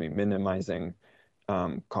minimizing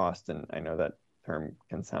cost. And I know that term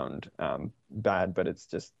can sound bad, but it's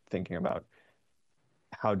just thinking about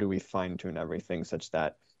how do we fine tune everything such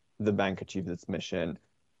that the bank achieves its mission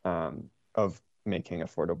of making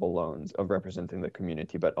affordable loans, of representing the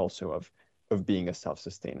community, but also of being a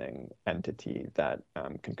self-sustaining entity that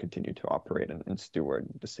can continue to operate and steward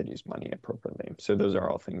the city's money appropriately. So those are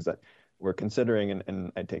all things that we're considering,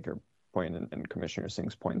 and I take your point and Commissioner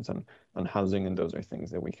Singh's points on housing, and those are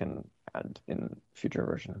things that we can add in future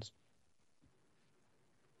versions.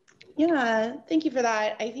 Yeah, thank you for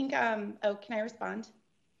that. I think, can I respond?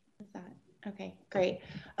 Is that, okay, great.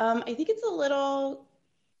 I think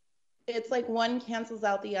it's like one cancels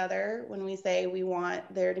out the other when we say we want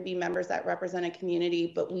there to be members that represent a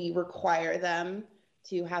community, but we require them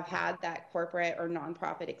to have had that corporate or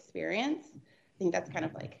nonprofit experience. I think that's kind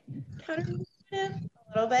of like counterintuitive a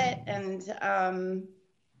little bit. And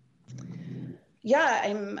yeah,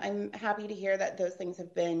 I'm happy to hear that those things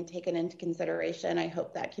have been taken into consideration. I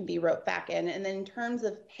hope that can be wrote back in. And then in terms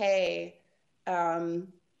of pay,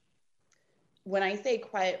 when I say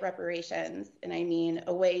quiet reparations, and I mean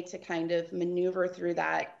a way to kind of maneuver through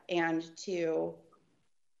that and to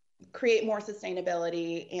create more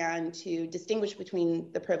sustainability and to distinguish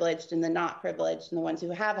between the privileged and the not privileged and the ones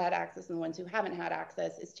who have had access and the ones who haven't had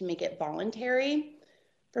access, is to make it voluntary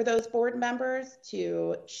for those board members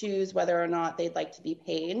to choose whether or not they'd like to be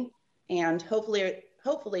paid. And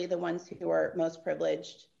hopefully the ones who are most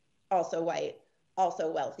privileged, also white,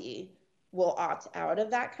 also wealthy, will opt out of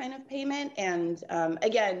that kind of payment. And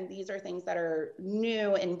again, these are things that are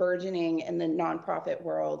new and burgeoning in the nonprofit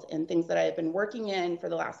world and things that I've been working in for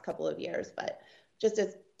the last couple of years, but just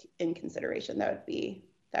as in consideration, that would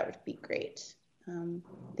be great.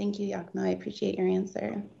 Thank you, Yakima. I appreciate your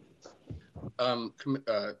answer.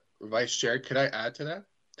 Vice Chair, could I add to that?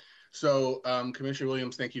 So Commissioner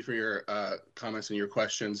Williams, thank you for your comments and your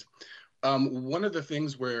questions. One of the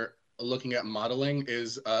things we're looking at modeling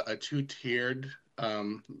is a two-tiered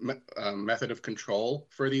method of control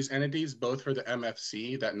for these entities, both for the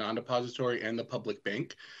MFC, that non-depository, and the public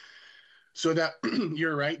bank. So that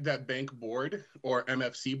you're right, that bank board or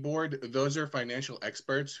MFC board, those are financial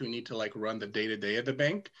experts who need to like run the day-to-day of the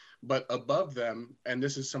bank. But above them, and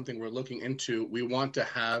this is something we're looking into, we want to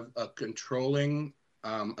have a controlling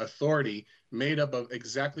authority made up of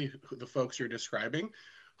exactly the folks you're describing,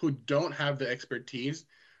 who don't have the expertise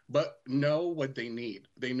but know what they need.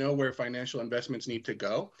 They know where financial investments need to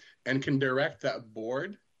go and can direct that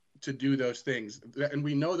board to do those things. And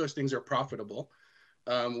we know those things are profitable.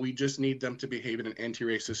 We just need them to behave in an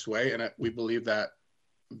anti-racist way. And we believe that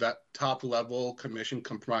that top level commission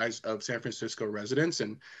comprised of San Francisco residents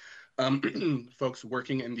and folks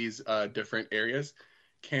working in these different areas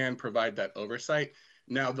can provide that oversight.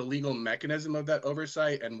 Now, the legal mechanism of that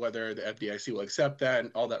oversight and whether the FDIC will accept that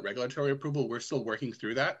and all that regulatory approval, we're still working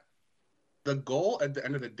through that. The goal at the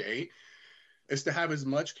end of the day is to have as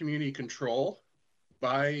much community control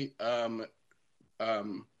by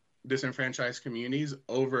disenfranchised communities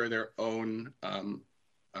over their own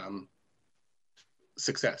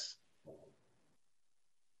success.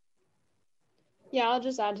 Yeah, I'll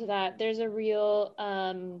just add to that. There's a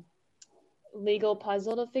real legal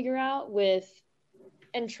puzzle to figure out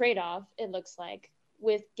and trade-off, it looks like,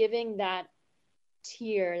 with giving that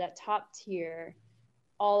tier, that top tier,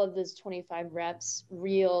 all of those 25 reps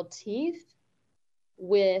real teeth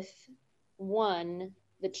with, one,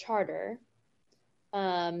 the charter,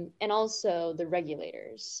 and also the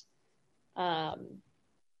regulators.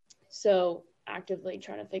 So actively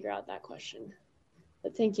trying to figure out that question.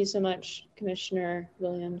 But thank you so much, Commissioner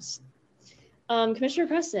Williams. Commissioner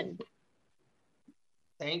Preston.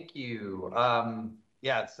 Thank you. I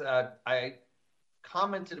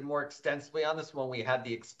commented more extensively on this when we had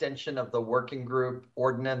the extension of the working group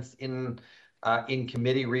ordinance in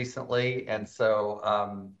committee recently, and so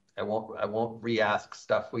I won't re-ask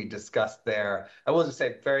stuff we discussed there. I will just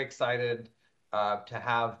say very excited to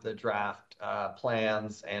have the draft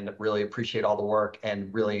plans and really appreciate all the work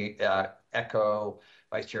and really echo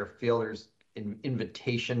Vice Chair Fielder's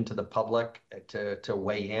invitation to the public to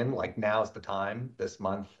weigh in. Like, now's the time this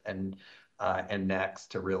month and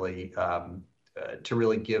next to really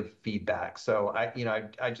give feedback. So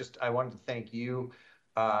I wanted to thank you,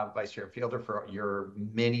 Vice Chair Fielder, for your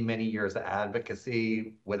many years of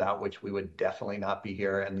advocacy, without which we would definitely not be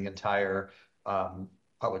here, and the entire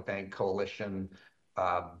Public Bank Coalition,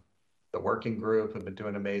 the working group have been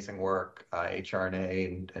doing amazing work,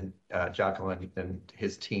 HRNA and Giacomo and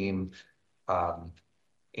his team, and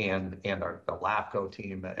the LAFCO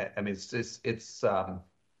team. I mean, it's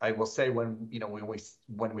I will say, when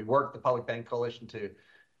we work the Public Bank Coalition to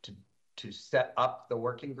set up the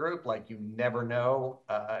working group, like, you never know,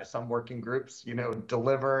 some working groups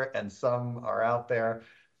deliver and some are out there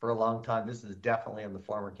for a long time. This is definitely in the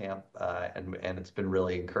former camp, and it's been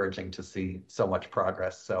really encouraging to see so much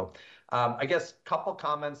progress. So I guess a couple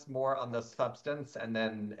comments more on the substance, and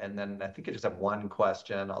then I think I just have one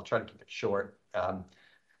question. I'll try to keep it short.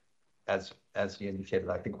 As you indicated,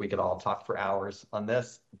 I think we could all talk for hours on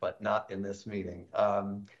this, but not in this meeting.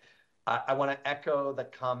 I want to echo the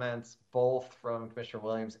comments both from Commissioner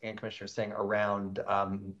Williams and Commissioner Singh around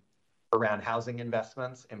housing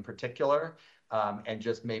investments in particular, and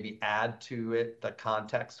just maybe add to it the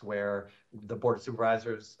context where the Board of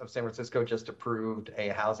Supervisors of San Francisco just approved a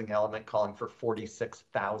housing element calling for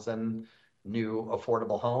 46,000 new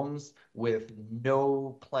affordable homes, with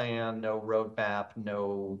no plan, no roadmap,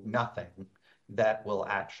 nothing that will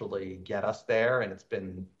actually get us there. And it's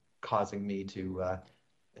been causing me to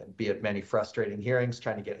be at many frustrating hearings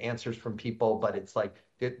trying to get answers from people, but it's like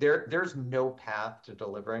there's no path to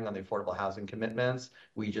delivering on the affordable housing commitments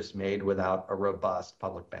we just made without a robust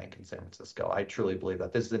public bank in San Francisco. I truly believe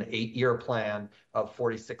that this is an 8-year plan of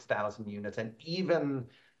 46,000 units, and even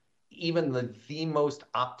the most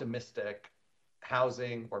optimistic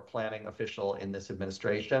housing or planning official in this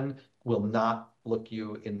administration will not look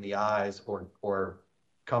you in the eyes or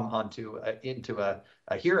come into a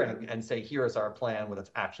hearing and say, here is our plan when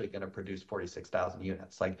it's actually going to produce 46,000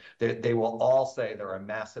 units. Like, they will all say there are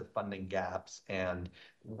massive funding gaps and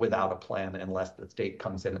without a plan, unless the state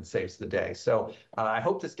comes in and saves the day. So I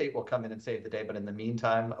hope the state will come in and save the day, but in the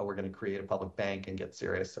meantime, we're going to create a public bank and get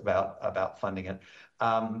serious about funding it.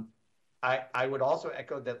 I would also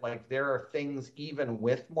echo that, like, there are things, even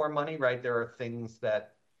with more money, right? There are things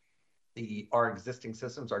that our existing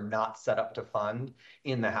systems are not set up to fund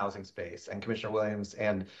in the housing space. And Commissioner Williams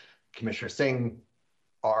and Commissioner Singh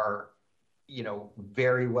are,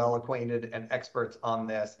 very well acquainted and experts on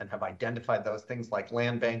this, and have identified those things like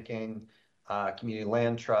land banking, community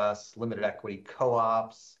land trusts, limited equity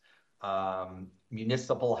co-ops,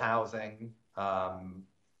 municipal housing.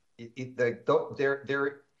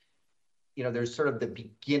 There's sort of the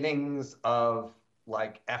beginnings of,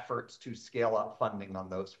 like, efforts to scale up funding on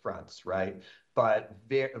those fronts, right? But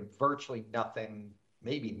virtually nothing,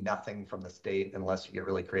 maybe nothing from the state, unless you get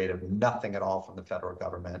really creative, nothing at all from the federal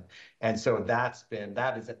government. And so that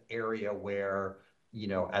is an area where,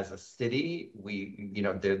 as a city,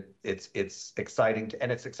 it's exciting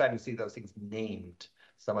and it's exciting to see those things named,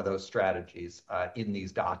 some of those strategies in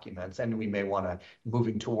these documents. And we may want to,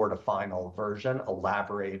 moving toward a final version,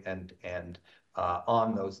 elaborate and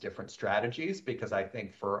on those different strategies, because I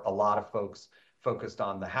think for a lot of folks focused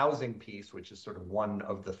on the housing piece, which is sort of one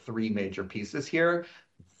of the 3 major pieces here,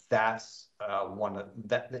 that's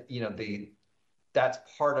that's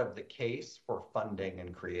part of the case for funding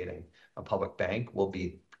and creating a public bank will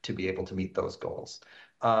be to be able to meet those goals.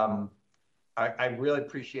 I really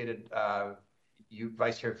appreciated you,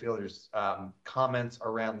 Vice Chair Fielder's comments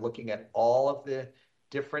around looking at all of the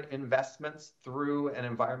different investments through an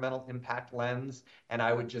environmental impact lens. And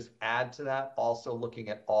I would just add to that, also looking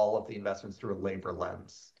at all of the investments through a labor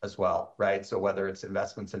lens as well, right? So whether it's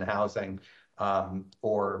investments in housing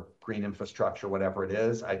or green infrastructure, whatever it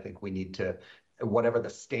is, I think we need to, whatever the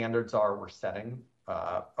standards are we're setting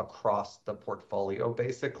across the portfolio,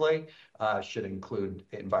 basically, should include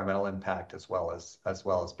environmental impact as well as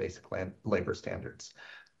basic labor standards.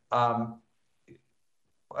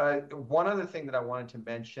 One other thing that I wanted to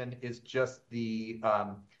mention is just the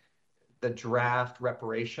draft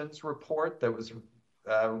reparations report that was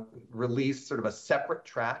released, sort of a separate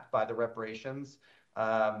track by the reparations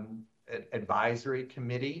advisory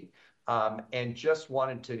committee, and just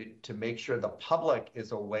wanted to make sure the public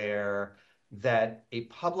is aware that a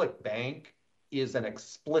public bank is an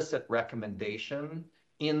explicit recommendation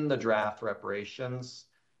in the draft reparations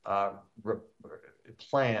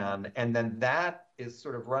plan, and then that is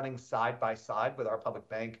sort of running side by side with our public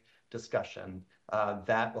bank discussion.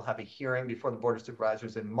 That will have a hearing before the Board of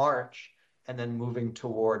Supervisors in March, and then moving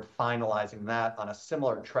toward finalizing that on a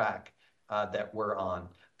similar track that we're on.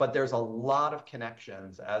 But there's a lot of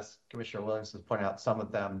connections, as Commissioner Williams has pointed out, some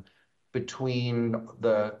of them, between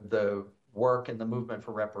the work and the movement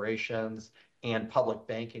for reparations and public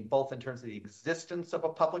banking, both in terms of the existence of a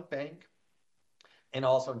public bank and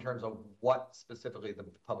also in terms of what specifically the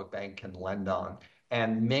public bank can lend on.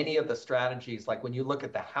 And many of the strategies, like when you look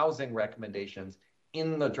at the housing recommendations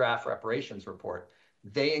in the draft reparations report,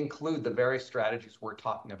 they include the very strategies we're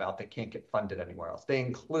talking about that can't get funded anywhere else. They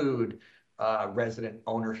include resident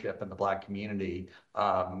ownership in the Black community,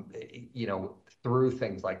 through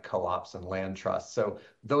things like co-ops and land trusts. So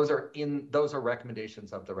those are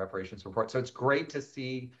recommendations of the reparations report. So it's great to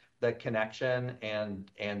see the connection and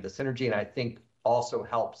the synergy, and I think also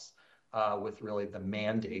helps with really the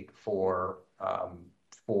mandate for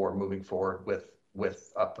moving forward with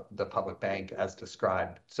the public bank as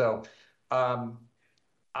described. So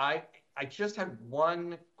I just had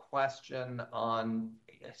one question on,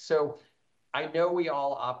 so I know we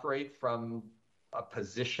all operate from a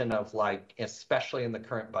position of, like, especially in the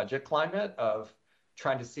current budget climate, of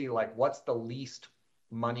trying to see, like, what's the least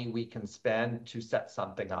money we can spend to set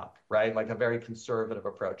something up, right? Like a very conservative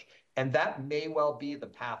approach. And that may well be the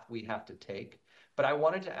path we have to take. But I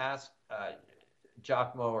wanted to ask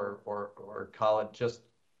Giacomo or Khaled, just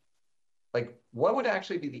like, what would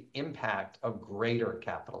actually be the impact of greater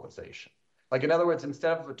capitalization? Like, in other words,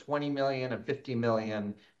 instead of a 20 million and 50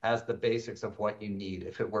 million as the basics of what you need,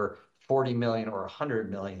 if it were 40 million or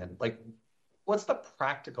 100 million, like, what's the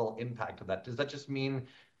practical impact of that? Does it mean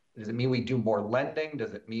we do more lending?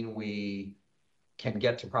 Does it mean we can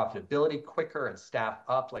get to profitability quicker and staff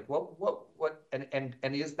up? Like, and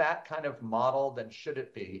is that kind of model, then should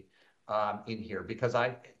it be in here? Because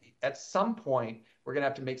at some point, we're gonna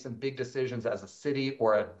have to make some big decisions as a city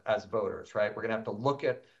or as voters, right? We're gonna have to look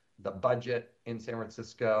at the budget in San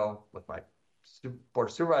Francisco with my Board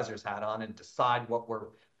of Supervisors hat on and decide what we're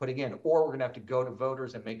putting in, or we're gonna have to go to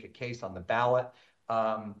voters and make a case on the ballot.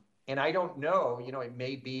 And I don't know, it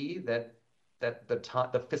may be that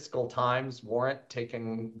the fiscal times warrant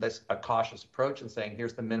taking a cautious approach and saying,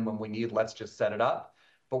 here's the minimum we need, let's just set it up.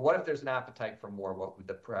 But what if there's an appetite for more? What would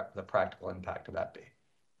the practical impact of that be?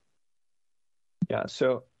 Yeah,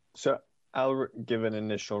 so I'll give an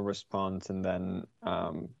initial response, and then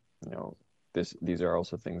these are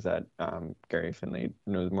also things that Gary Finley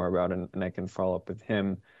knows more about, and I can follow up with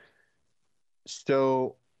him.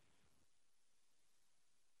 So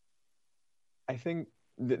I think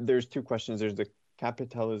there's two questions. There's the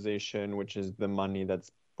capitalization, which is the money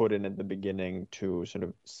that's put in at the beginning to sort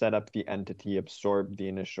of set up the entity, absorb the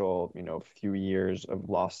initial, few years of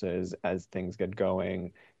losses as things get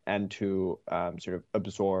going, and to sort of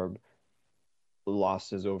absorb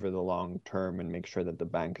losses over the long term and make sure that the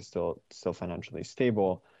bank is still financially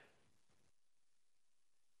stable.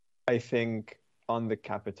 I think on the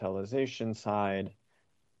capitalization side,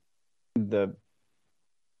 the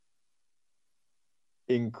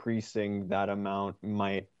increasing that amount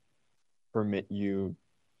might permit you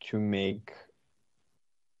to make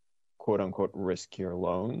quote unquote riskier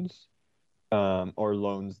loans, or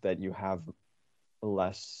loans that you have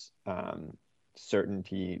less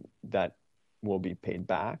certainty that will be paid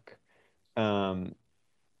back.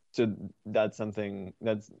 So that's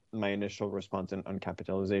my initial response on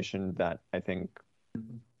capitalization that I think,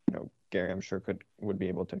 Gary, I'm sure would be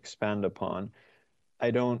able to expand upon.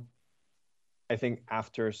 I think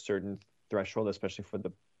after a certain threshold, especially for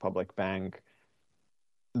the public bank,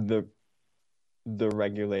 the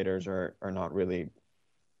regulators are not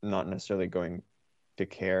necessarily going to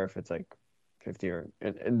care if it's like 50 or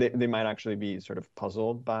they might actually be sort of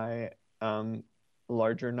puzzled by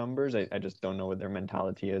larger numbers. I just don't know what their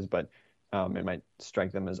mentality is, but it might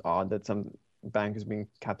strike them as odd that some bank is being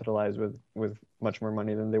capitalized with much more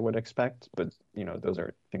money than they would expect. But those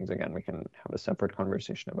are things, again, we can have a separate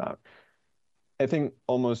conversation about. I think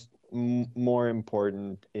almost more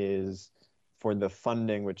important is for the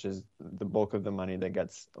funding, which is the bulk of the money that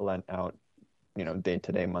gets lent out, day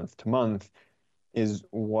to day, month to month, is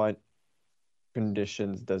what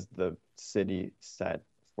conditions does the city set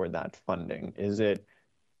for that funding? Is it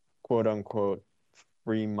quote unquote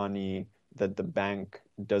free money that the bank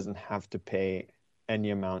doesn't have to pay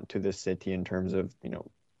any amount to the city in terms of,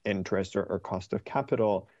 interest or cost of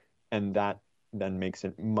capital, and that then makes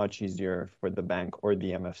it much easier for the bank or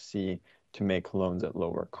the MFC to make loans at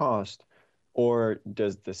lower cost? Or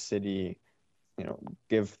does the city,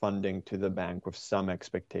 give funding to the bank with some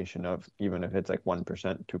expectation of, even if it's like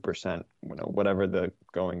 1%, 2%, whatever the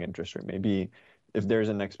going interest rate may be, if there's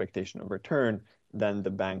an expectation of return, then the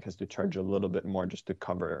bank has to charge a little bit more just to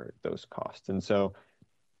cover those costs. And so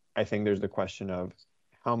I think there's the question of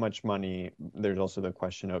how much money. There's also the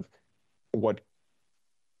question of what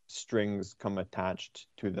strings come attached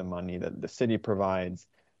to the money that the city provides,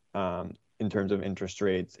 in terms of interest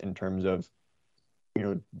rates, in terms of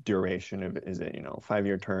duration. Is it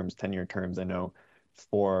 5-year terms, 10-year terms? I know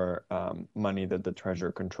for money that the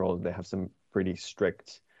treasurer controls, they have some pretty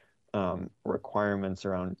strict requirements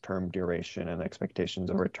around term duration and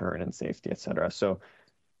expectations of return and safety, et cetera. So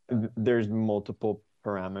there's multiple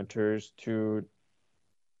parameters to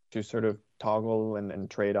sort of toggle and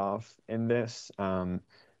trade off in this. And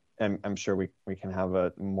I'm sure we can have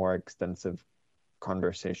a more extensive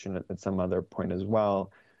conversation at some other point as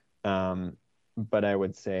well. But I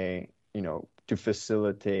would say, to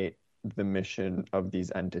facilitate the mission of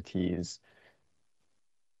these entities,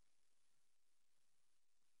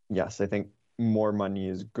 yes, I think more money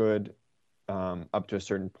is good, up to a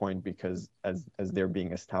certain point, because as they're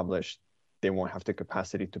being established, they won't have the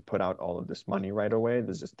capacity to put out all of this money right away.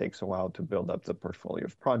 This just takes a while to build up the portfolio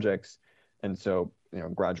of projects. And so,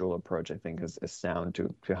 gradual approach, I think, is sound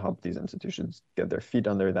to help these institutions get their feet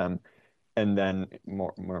under them. And then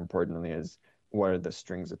more importantly is, what are the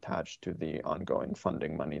strings attached to the ongoing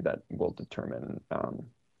funding money that will determine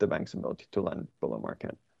the bank's ability to lend below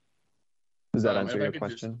market? Does that answer your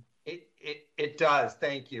question? It does.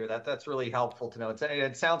 Thank you. That's really helpful to know.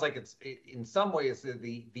 It sounds like it's in some ways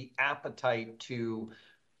the appetite to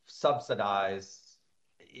subsidize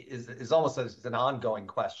is almost an ongoing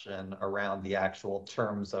question around the actual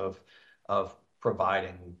terms of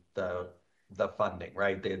providing the funding,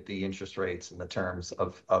 right? The interest rates and the terms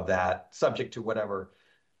of that, subject to whatever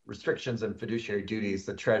restrictions and fiduciary duties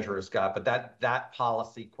the treasurer's got. But that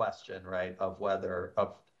policy question, right, of whether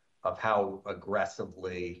of how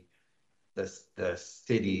aggressively the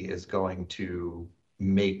city is going to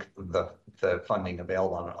make the funding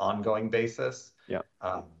available on an ongoing basis. Yeah.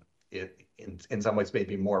 It in some ways may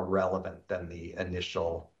be more relevant than the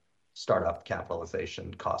initial startup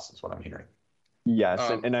capitalization cost, is what I'm hearing. Yes,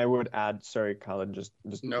 and I would add, sorry, Khaled, just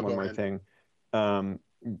no, one more thing.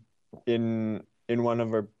 In one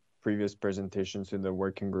of our previous presentations to the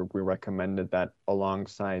working group, we recommended that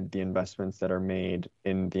alongside the investments that are made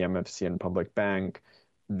in the MFC and public bank,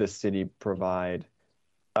 the city provide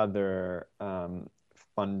other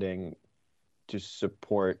funding to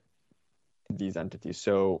support these entities.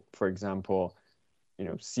 So, for example,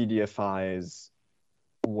 CDFIs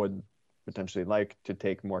would potentially like to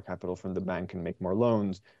take more capital from the bank and make more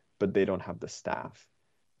loans, but they don't have the staff.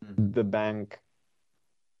 Mm-hmm. The bank,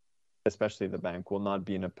 especially the bank, will not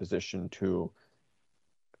be in a position to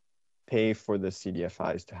pay for the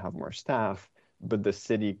CDFIs to have more staff, but the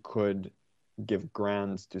city could give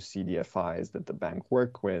grants to CDFIs that the bank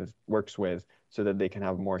works with so that they can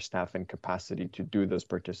have more staff and capacity to do those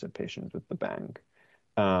participations with the bank.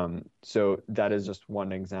 So that is just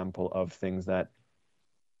one example of things that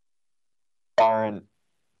aren't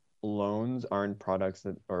loans, aren't products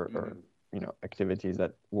that or activities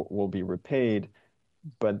that will be repaid,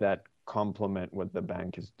 but that complement what the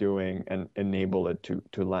bank is doing and enable it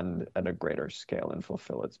to lend at a greater scale and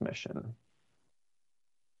fulfill its mission.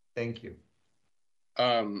 Thank you.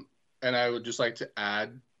 And I would just like to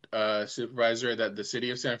add, Supervisor, that the city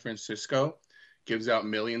of San Francisco gives out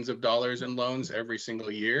millions of dollars in loans every single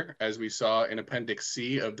year, as we saw in Appendix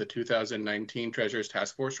C of the 2019 Treasurer's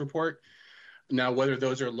Task Force report. Now, whether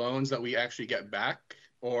those are loans that we actually get back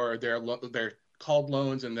or they're called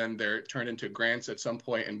loans and then they're turned into grants at some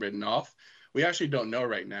point and written off, we actually don't know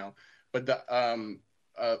right now. But the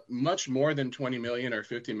much more than 20 million or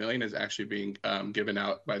 50 million is actually being given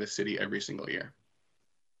out by the city every single year.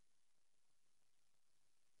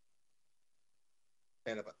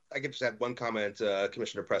 And if I could just add one comment,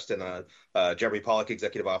 Commissioner Preston, Jeremy Pollack,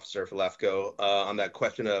 Executive Officer for LAFCO, on that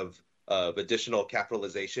question of additional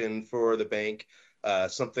capitalization for the bank,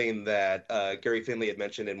 something that Gary Finley had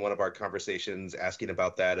mentioned in one of our conversations, asking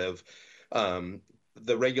about that of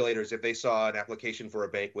the regulators, if they saw an application for a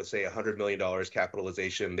bank with, say, $100 million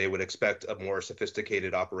capitalization, they would expect a more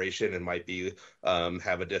sophisticated operation and might be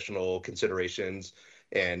have additional considerations.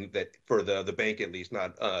 And that for the bank, at least,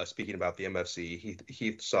 not speaking about the MFC,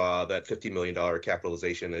 he saw that $50 million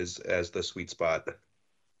capitalization as the sweet spot.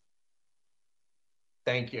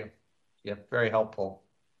 Thank you. Yeah, very helpful.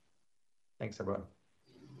 Thanks, everyone.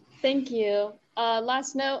 Thank you.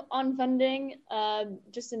 Last note on funding,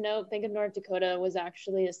 just a note, Bank of North Dakota was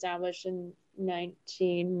actually established in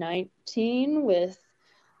 1919 with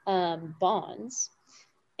bonds.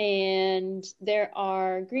 And there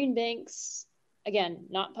are green banks, again,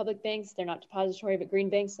 not public banks, they're not depository, but green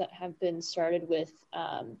banks that have been started with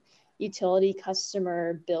utility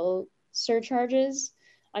customer bill surcharges.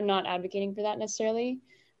 I'm not advocating for that necessarily.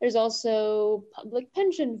 There's also public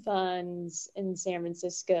pension funds in San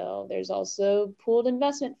Francisco. There's also pooled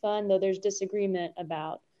investment fund, though there's disagreement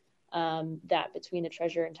about that between the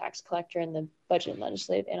treasurer and tax collector and the budget and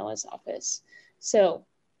legislative analyst office. So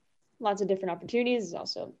lots of different opportunities. There's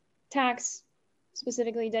also tax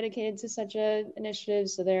specifically dedicated to such an initiative.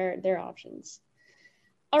 So there are options.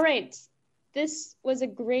 All right. This was a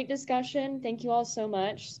great discussion. Thank you all so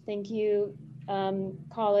much. Thank you,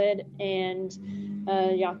 Khalid and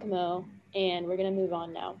Giacomo, and we're going to move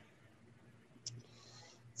on now.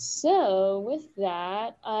 So with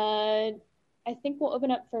that, I think we'll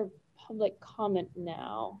open up for public comment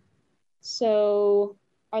now. So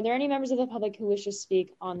are there any members of the public who wish to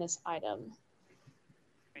speak on this item?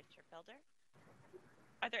 Vice Chair Felder?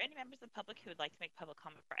 Are there any members of the public who would like to make public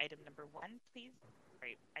comment for item number 1, please?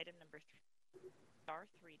 Sorry, item number 3. Star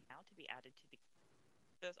 3 now to be added to the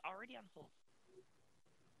those already on hold.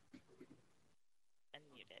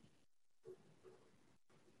 Unmuted.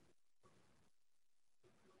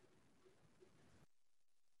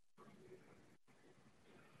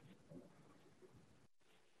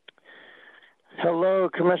 Hello,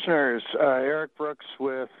 Commissioners. Eric Brooks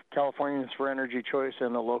with Californians for Energy Choice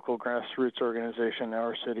and the local grassroots organization,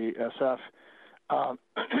 Our City SF.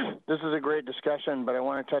 This is a great discussion, but I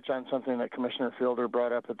want to touch on something that Commissioner Fielder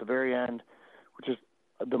brought up at the very end, which is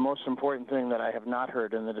the most important thing that I have not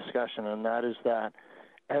heard in the discussion, and that is that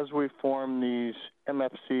as we form these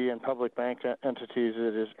MFC and public bank entities,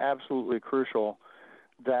 it is absolutely crucial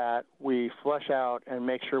that we flesh out and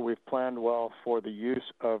make sure we've planned well for the use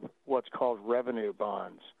of what's called revenue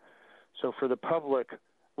bonds. So for the public,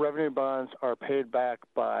 revenue bonds are paid back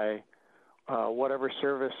by whatever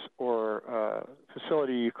service or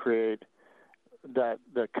facility you create that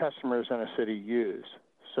the customers in a city use.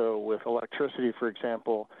 So with electricity, for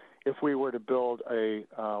example, if we were to build a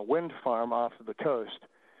wind farm off of the coast,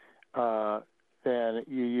 then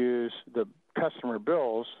you use the customer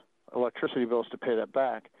bills, electricity bills, to pay that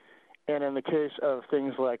back. And in the case of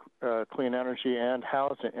things like clean energy and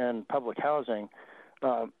housing and public housing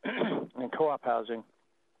and co-op housing,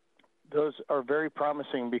 those are very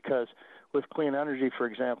promising because with clean energy, for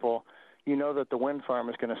example, you know that the wind farm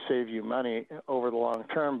is going to save you money over the long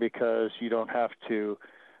term because you don't have to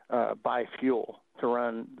buy fuel to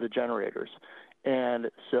run the generators. And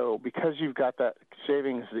so because you've got that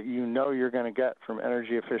savings that you know you're going to get from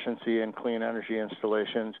energy efficiency and clean energy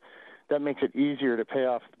installations, that makes it easier to pay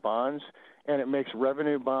off the bonds, and it makes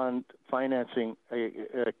revenue bond financing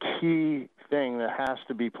a key thing that has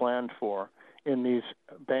to be planned for in these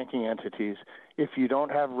banking entities. If you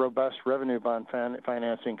don't have robust revenue bond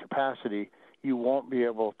financing capacity, you won't be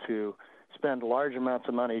able to spend large amounts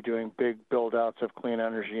of money doing big build-outs of clean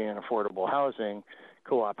energy and affordable housing,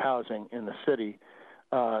 co-op housing in the city.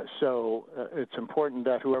 So it's important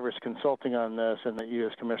that whoever's consulting on this and that you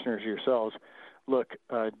as commissioners yourselves look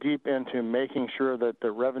deep into making sure that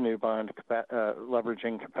the revenue bond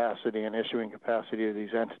leveraging capacity and issuing capacity of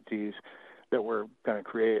these entities that we're going to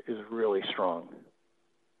create is really strong.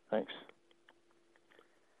 Thanks.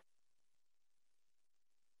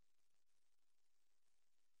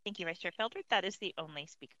 Thank you, Vice Chair Felder. That is the only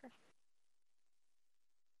speaker.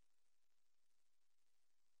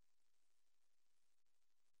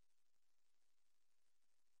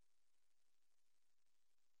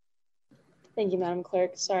 Thank you, Madam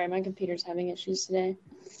Clerk. Sorry, my computer's having issues today.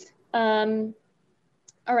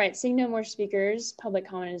 All right, seeing no more speakers, public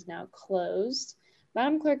comment is now closed.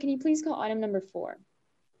 Madam Clerk, can you please call item number 4?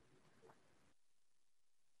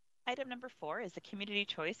 Item number 4 is the Community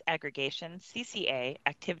Choice Aggregation CCA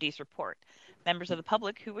Activities Report. Members of the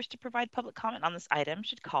public who wish to provide public comment on this item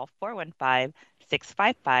should call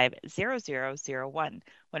 415-655-0001.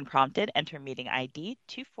 When prompted, enter meeting ID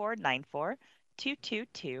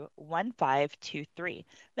 522-222-1523.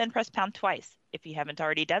 Then press pound twice. If you haven't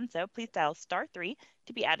already done so, please dial *3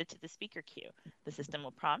 to be added to the speaker queue. The system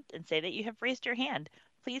will prompt and say that you have raised your hand.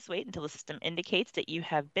 Please wait until the system indicates that you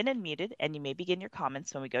have been unmuted, and you may begin your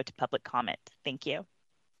comments when we go to public comment. Thank you.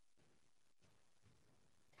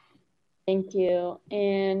 Thank you.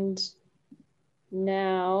 And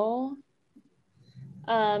now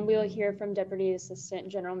we will hear from Deputy Assistant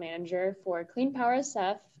General Manager for Clean Power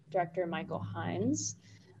SF, Director Michael Hines.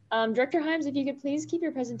 Director Hines, if you could please keep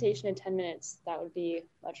your presentation in 10 minutes, that would be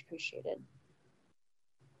much appreciated.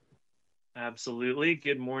 Absolutely.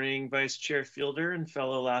 Good morning, Vice Chair Fielder and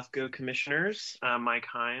fellow LAFCO commissioners. Mike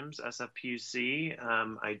Himes, SFPUC.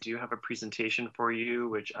 I do have a presentation for you,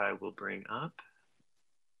 which I will bring up.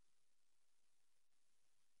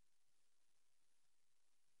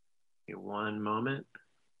 Give me one moment.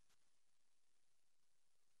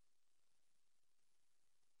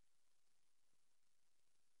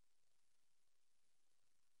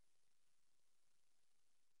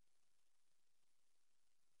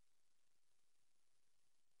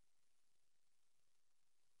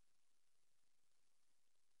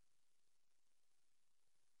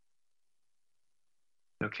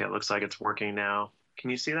 Okay, it looks like it's working now. Can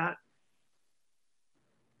you see that?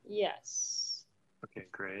 Yes. Okay,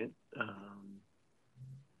 great.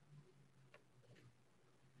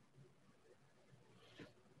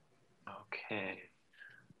 Okay, I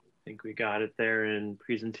think we got it there in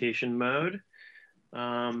presentation mode.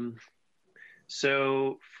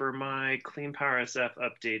 So for my Clean Power SF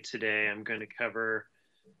update today, I'm going to cover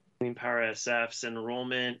Clean Power SF's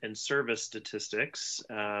enrollment and service statistics,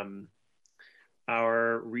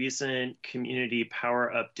 our recent community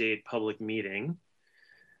power update public meeting.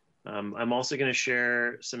 I'm also going to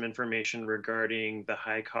share some information regarding the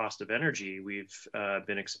high cost of energy we've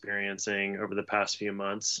been experiencing over the past few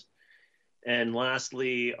months. And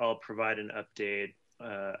lastly, I'll provide an update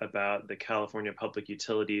about the California Public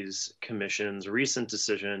Utilities Commission's recent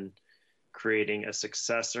decision creating a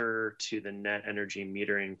successor to the net energy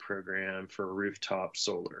metering program for rooftop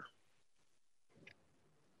solar.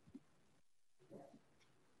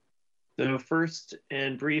 So first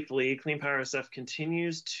and briefly, Clean Power SF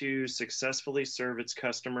continues to successfully serve its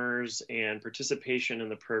customers, and participation in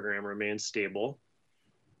the program remains stable.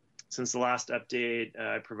 Since the last update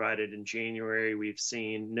I provided in January, we've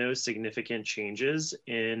seen no significant changes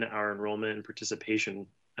in our enrollment and participation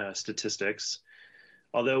statistics,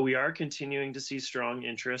 although we are continuing to see strong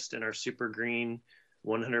interest in our super green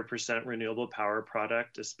 100% renewable power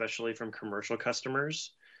product, especially from commercial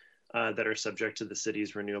customers that are subject to the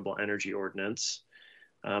city's renewable energy ordinance.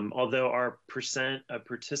 Although our percent of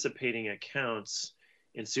participating accounts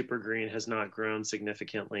in super green has not grown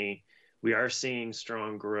significantly, we are seeing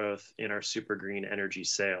strong growth in our super green energy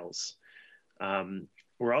sales.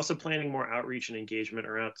 We're also planning more outreach and engagement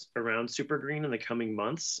around super green in the coming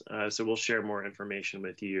months, so we'll share more information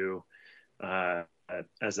with you as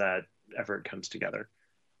that effort comes together.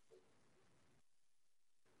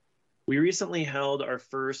 We recently held our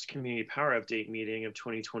first community power update meeting of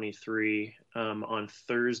 2023 on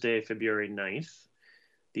Thursday, February 9th.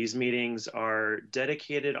 These meetings are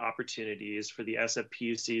dedicated opportunities for the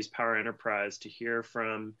SFPUC's Power Enterprise to hear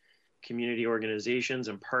from community organizations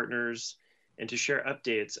and partners and to share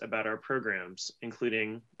updates about our programs,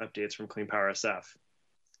 including updates from Clean Power SF.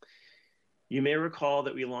 You may recall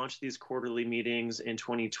that we launched these quarterly meetings in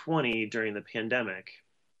 2020 during the pandemic.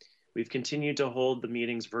 We've continued to hold the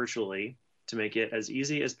meetings virtually to make it as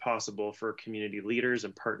easy as possible for community leaders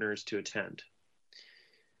and partners to attend.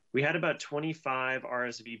 We had about 25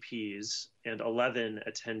 RSVPs and 11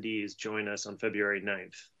 attendees join us on February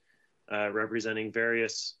 9th, representing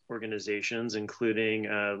various organizations, including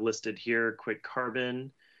listed here, Quick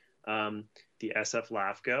Carbon, the SF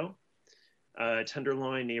LAFCO,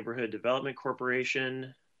 Tenderloin Neighborhood Development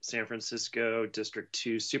Corporation, San Francisco District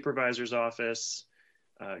 2 Supervisor's Office,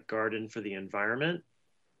 Garden for the Environment,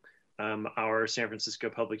 our San Francisco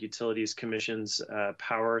Public Utilities Commission's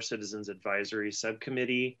Power Citizens Advisory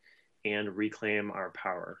Subcommittee, and Reclaim Our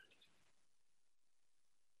Power.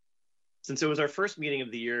 Since it was our first meeting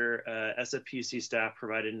of the year, SFPUC staff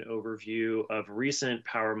provided an overview of recent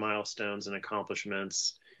power milestones and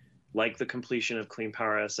accomplishments, like the completion of Clean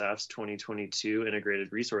Power SF's 2022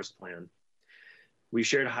 Integrated Resource Plan. We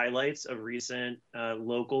shared highlights of recent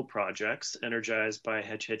local projects energized by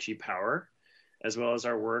Hetch Hetchy Power, as well as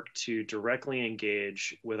our work to directly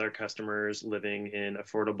engage with our customers living in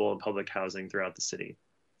affordable and public housing throughout the city.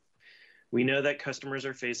 We know that customers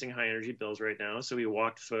are facing high energy bills right now, so we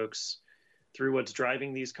walked folks through what's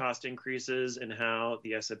driving these cost increases and how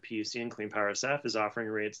the SFPUC and Clean Power SF is offering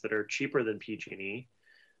rates that are cheaper than PG&E,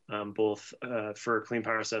 both for Clean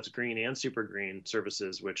Power SF's green and super green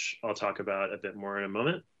services, which I'll talk about a bit more in a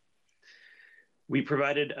moment. We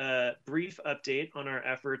provided a brief update on our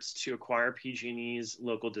efforts to acquire PG&E's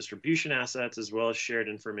local distribution assets, as well as shared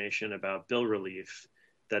information about bill relief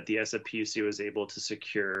that the SFPUC was able to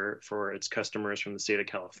secure for its customers from the state of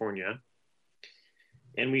California.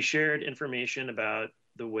 And we shared information about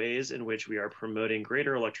the ways in which we are promoting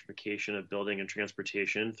greater electrification of building and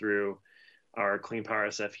transportation through our Clean Power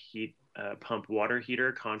SF heat pump water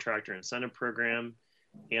heater contractor incentive program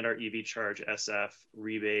and our EV Charge SF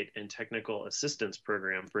rebate and technical assistance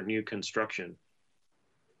program for new construction.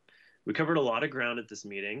 We covered a lot of ground at this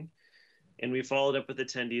meeting, and we followed up with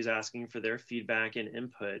attendees asking for their feedback and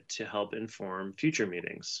input to help inform future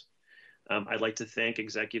meetings. I'd like to thank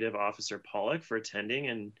Executive Officer Pollock for attending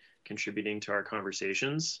and contributing to our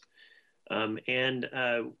conversations.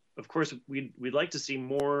 Of course, we'd like to see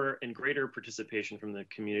more and greater participation from the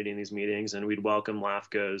community in these meetings, and we'd welcome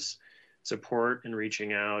LAFCO's support in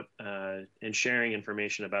reaching out and sharing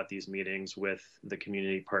information about these meetings with the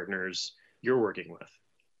community partners you're working with.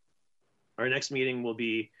 Our next meeting will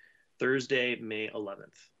be Thursday, May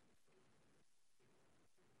 11th.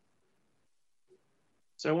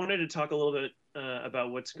 So I wanted to talk a little bit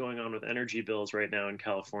about what's going on with energy bills right now in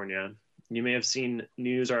California. You may have seen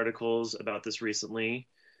news articles about this recently,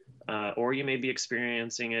 or you may be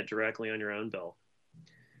experiencing it directly on your own bill.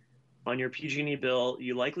 On your PG&E bill,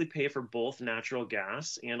 you likely pay for both natural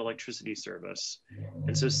gas and electricity service.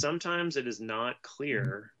 And so sometimes it is not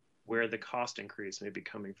clear where the cost increase may be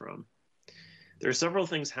coming from. There are several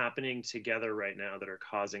things happening together right now that are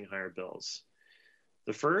causing higher bills.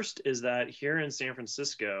 The first is that here in San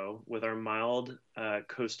Francisco, with our mild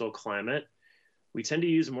coastal climate, we tend to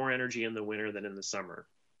use more energy in the winter than in the summer.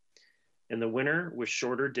 In the winter, with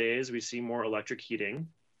shorter days, we see more electric heating,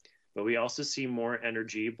 but we also see more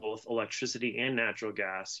energy, both electricity and natural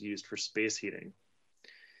gas, used for space heating.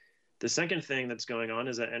 The second thing that's going on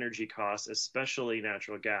is that energy costs, especially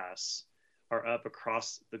natural gas, are up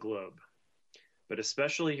across the globe, but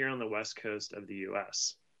especially here on the West Coast of the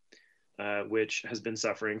US. Which has been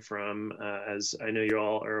suffering from, as I know you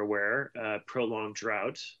all are aware, prolonged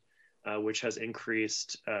drought, which has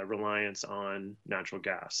increased reliance on natural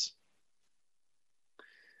gas.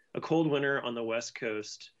 A cold winter on the West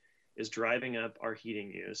Coast is driving up our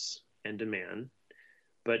heating use and demand,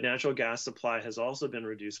 but natural gas supply has also been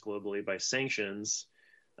reduced globally by sanctions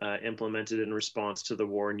implemented in response to the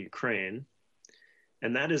war in Ukraine,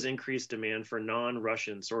 and that has increased demand for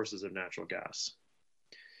non-Russian sources of natural gas.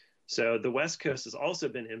 So the West Coast has also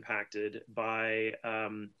been impacted by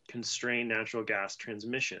constrained natural gas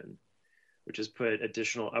transmission, which has put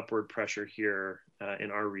additional upward pressure here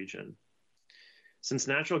in our region. Since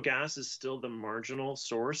natural gas is still the marginal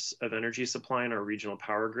source of energy supply in our regional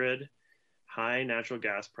power grid, high natural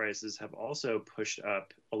gas prices have also pushed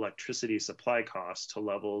up electricity supply costs to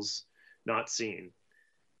levels not seen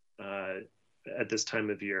at this time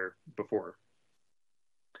of year before.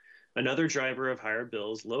 Another driver of higher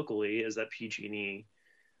bills locally is that PG&E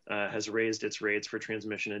has raised its rates for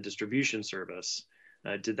transmission and distribution service,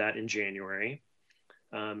 did that in January,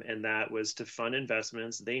 and that was to fund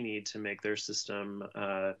investments they need to make their system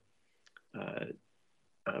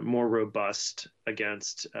more robust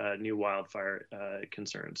against new wildfire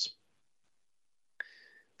concerns.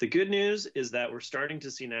 The good news is that we're starting to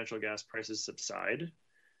see natural gas prices subside,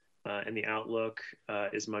 and the outlook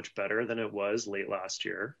is much better than it was late last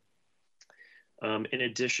year. In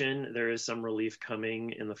addition, there is some relief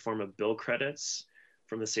coming in the form of bill credits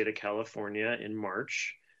from the state of California in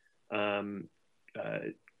March.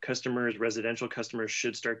 Residential customers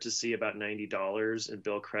should start to see about $90 in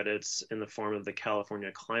bill credits in the form of the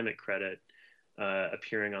California Climate Credit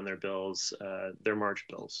appearing on their bills, their March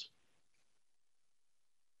bills.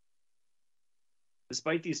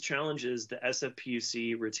 Despite these challenges, the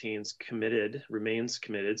SFPUC remains committed,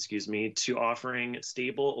 to offering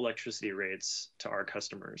stable electricity rates to our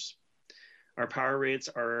customers. Our power rates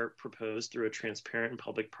are proposed through a transparent and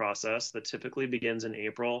public process that typically begins in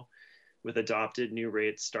April, with adopted new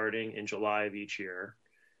rates starting in July of each year,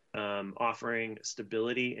 offering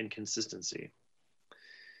stability and consistency.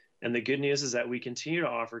 And the good news is that we continue to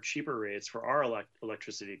offer cheaper rates for our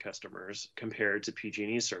electricity customers compared to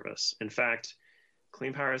PG&E service. In fact,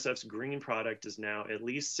 Clean Power SF's green product is now at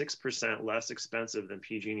least 6% less expensive than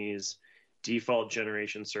PG&E's default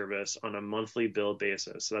generation service on a monthly bill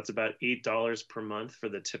basis. So that's about $8 per month for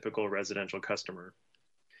the typical residential customer.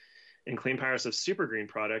 And Clean Power SF's super green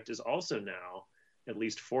product is also now at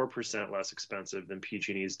least 4% less expensive than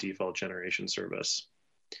PG&E's default generation service.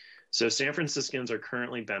 So San Franciscans are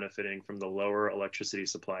currently benefiting from the lower electricity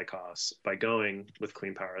supply costs by going with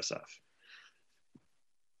Clean Power SF.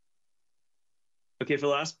 Okay, for the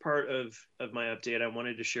last part of my update, I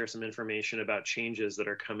wanted to share some information about changes that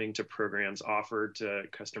are coming to programs offered to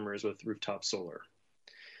customers with rooftop solar.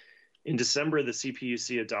 In December, the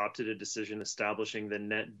CPUC adopted a decision establishing the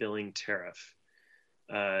Net Billing Tariff,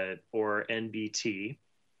 or NBT,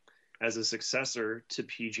 as a successor to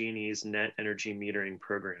PG&E's Net Energy Metering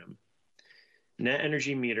program. Net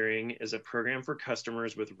Energy Metering is a program for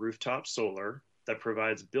customers with rooftop solar that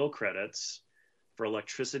provides bill credits for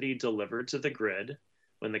electricity delivered to the grid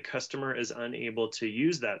when the customer is unable to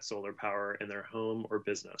use that solar power in their home or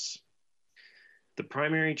business. The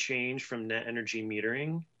primary change from Net Energy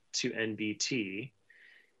Metering to NBT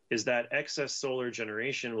is that excess solar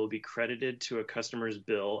generation will be credited to a customer's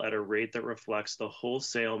bill at a rate that reflects the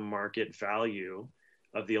wholesale market value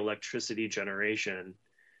of the electricity generation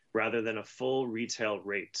rather than a full retail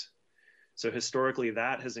rate. So historically,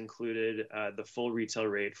 that has included the full retail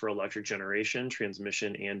rate for electric generation,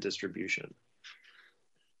 transmission, and distribution.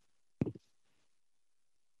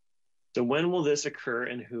 So when will this occur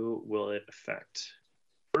and who will it affect?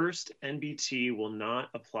 First, NBT will not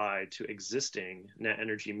apply to existing net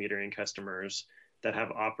energy metering customers that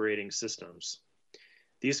have operating systems.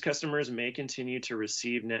 These customers may continue to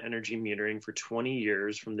receive net energy metering for 20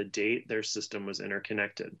 years from the date their system was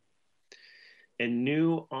interconnected. And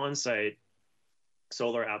new on-site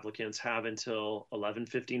solar applicants have until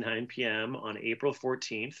 11:59 p.m. on April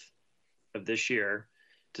 14th of this year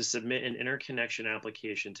to submit an interconnection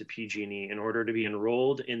application to PG&E in order to be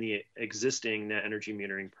enrolled in the existing net energy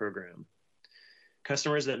metering program.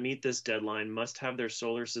 Customers that meet this deadline must have their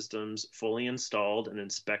solar systems fully installed and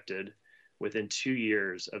inspected within 2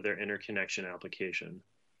 years of their interconnection application.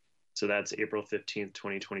 So that's April 15th,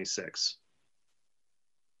 2026.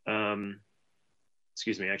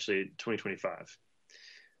 Actually 2025.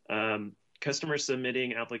 Customers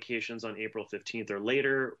submitting applications on April 15th or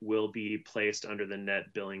later will be placed under the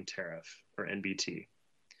Net Billing Tariff, or NBT.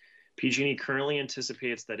 PG&E currently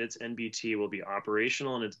anticipates that its NBT will be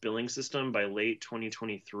operational in its billing system by late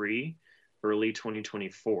 2023, early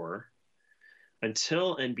 2024.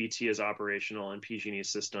 Until NBT is operational in PG&E's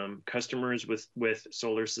system, customers with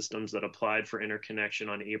solar systems that applied for interconnection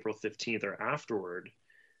on April 15th or afterward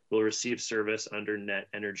will receive service under Net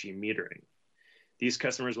Energy Metering. These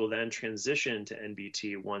customers will then transition to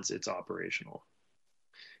NBT once it's operational.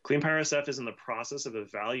 Clean Power SF is in the process of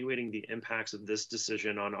evaluating the impacts of this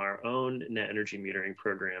decision on our own net energy metering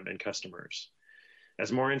program and customers.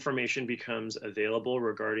 As more information becomes available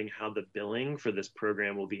regarding how the billing for this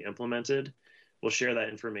program will be implemented, we'll share that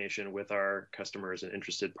information with our customers and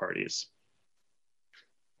interested parties.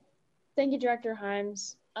 Thank you, Director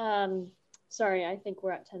Hyams. Sorry, I think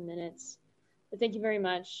we're at 10 minutes, but thank you very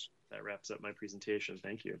much. That wraps up my presentation.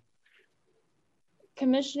 Thank you.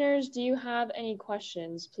 Commissioners, do you have any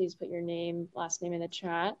questions? Please put your name, last name in the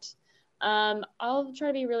chat. I'll try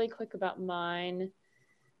to be really quick about mine.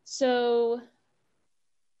 So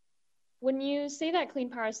when you say that Clean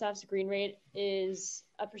Power Staff's green rate is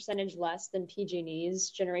a percentage less than PG&E's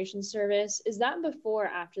generation service, is that before or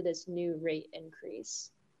after this new rate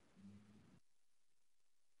increase?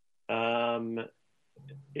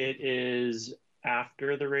 It is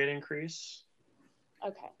after the rate increase.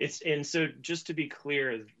 Okay. And so just to be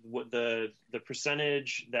clear, what the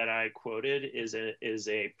percentage that I quoted is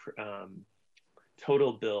a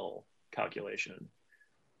total bill calculation.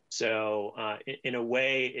 So in a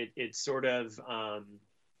way, it's sort of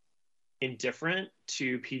indifferent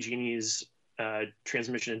to PG&E's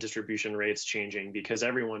transmission and distribution rates changing because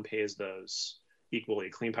everyone pays those equally,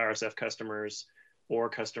 Clean Power SF customers or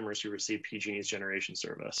customers who receive PG&E's generation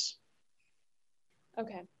service.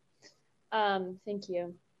 Okay. Thank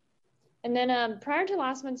you. And then prior to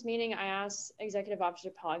last month's meeting, I asked Executive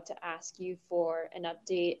Officer Pollack to ask you for an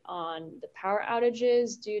update on the power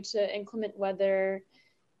outages due to inclement weather.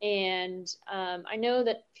 And I know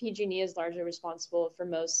that PG&E is largely responsible for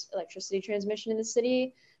most electricity transmission in the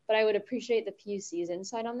city, but I would appreciate the PUC's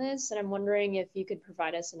insight on this. And I'm wondering if you could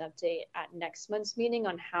provide us an update at next month's meeting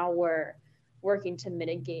on how we're working to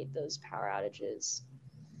mitigate those power outages.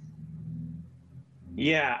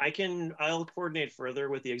 Yeah, I'll coordinate further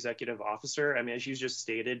with the executive officer. I mean, as you just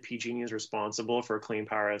stated, PG&E is responsible for Clean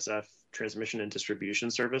Power SF transmission and distribution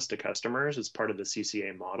service to customers as part of the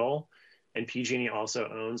CCA model. And PG&E also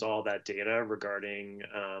owns all that data regarding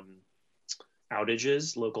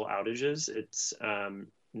outages, local outages. It's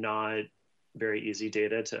not very easy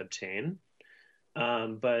data to obtain.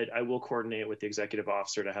 But I will coordinate with the executive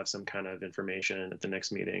officer to have some kind of information at the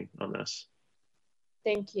next meeting on this.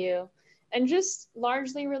 Thank you. And just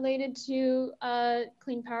largely related to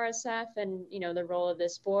Clean Power SF and the role of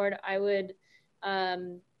this board, I would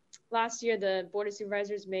last year the Board of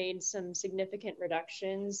Supervisors made some significant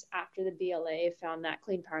reductions after the BLA found that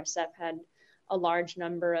Clean Power SF had a large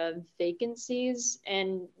number of vacancies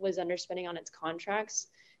and was underspending on its contracts.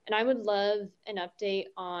 And I would love an update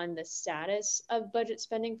on the status of budget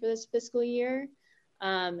spending for this fiscal year,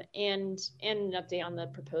 and an update on the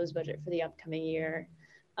proposed budget for the upcoming year.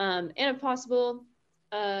 And if possible,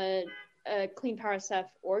 a Clean Power SF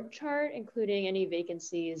org chart, including any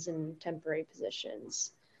vacancies and temporary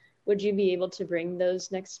positions. Would you be able to bring those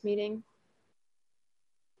next meeting?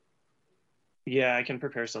 Yeah, I can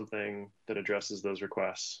prepare something that addresses those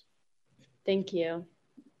requests. Thank you.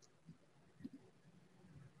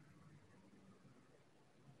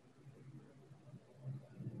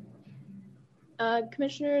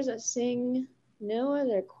 Commissioners, seeing no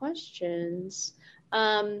other questions,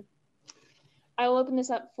 I will open this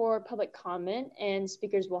up for public comment, and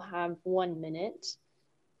speakers will have 1 minute.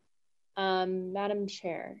 Madam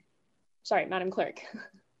Clerk.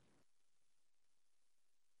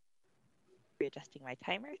 Readjusting my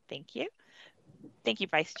timer. Thank you. Thank you,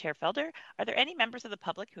 Vice Chair Felder. Are there any members of the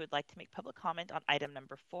public who would like to make public comment on item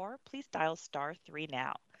number 4? Please dial *3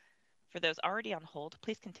 now. For those already on hold,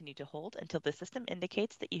 please continue to hold until the system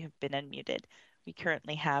indicates that you have been unmuted. We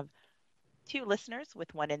currently have 2 listeners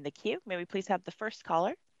with 1 in the queue. May we please have the first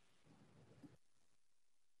caller?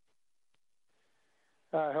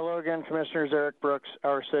 Hello again, Commissioners. Eric Brooks,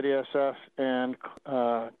 Our City SF, and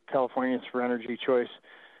Californians for Energy Choice.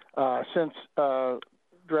 Since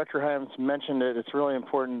Director Hyams mentioned it, it's really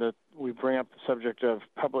important that we bring up the subject of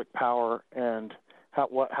public power and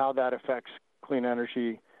how that affects clean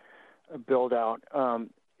energy build out.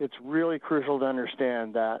 It's really crucial to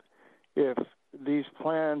understand that if these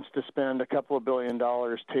plans to spend a couple of $1 billion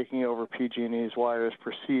taking over PG&E's wires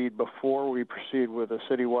proceed before we proceed with a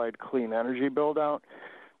citywide clean energy build out,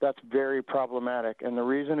 that's very problematic. And the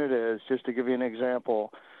reason it is, just to give you an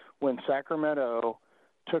example, when Sacramento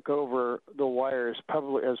took over the wires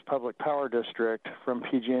as public power district from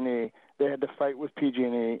PG&E, they had to fight with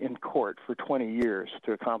PG&E in court for 20 years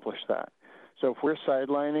to accomplish that. So if we're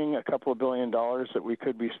sidelining a couple of $1 billion that we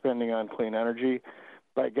could be spending on clean energy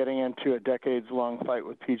by getting into a decades-long fight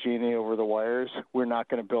with PG&E over the wires, we're not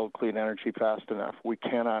going to build clean energy fast enough. We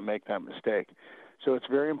cannot make that mistake. So it's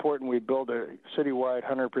very important we build a citywide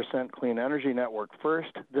 100% clean energy network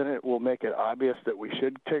first. Then it will make it obvious that we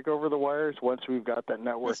should take over the wires once we've got that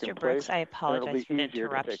network Mr. in Brooks, place. I apologize for the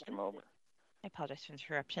interruption. To take them over. I apologize for the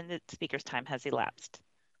interruption. The speaker's time has elapsed.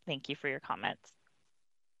 Thank you for your comments.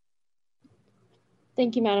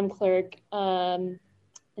 Thank you, Madam Clerk. And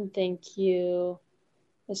thank you,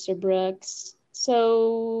 Mr. Brooks.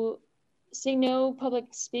 So seeing no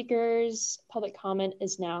public speakers, public comment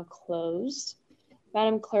is now closed.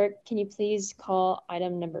 Madam Clerk, can you please call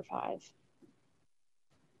item number 5?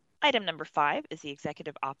 Item number 5 is the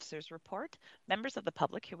Executive Officer's Report. Members of the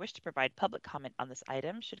public who wish to provide public comment on this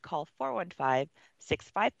item should call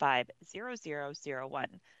 415-655-0001.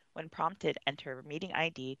 When prompted, enter meeting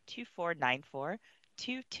ID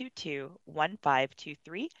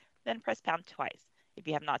 2494-222-1523, then press pound twice. If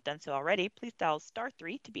you have not done so already, please dial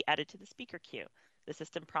 *3 to be added to the speaker queue. The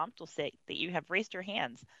system prompt will say that you have raised your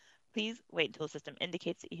hands. Please wait until the system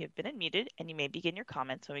indicates that you have been unmuted, and you may begin your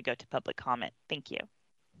comments when we go to public comment. Thank you.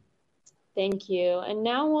 Thank you. And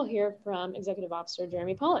now we'll hear from Executive Officer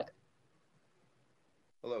Jeremy Pollack.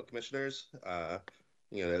 Hello, Commissioners.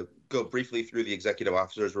 Go briefly through the Executive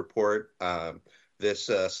Officer's report. This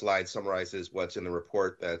slide summarizes what's in the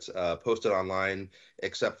report that's posted online,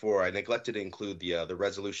 except for I neglected to include the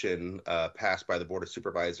resolution passed by the Board of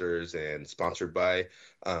Supervisors and sponsored by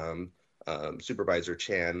Supervisor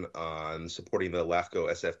Chan on supporting the LAFCO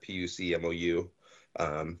SF-PUC MOU.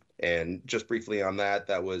 And just briefly on that,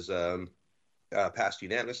 that was passed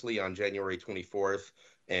unanimously on January 24th.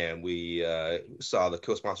 And we saw the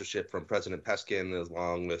co-sponsorship from President Peskin,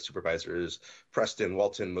 along with Supervisors Preston,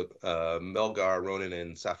 Walton, Melgar, Ronan,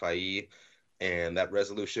 and Safai. And that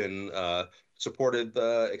resolution supported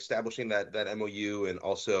establishing that MOU, and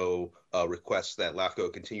also requests that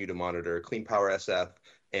LAFCO continue to monitor Clean Power SF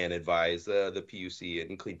and advise the PUC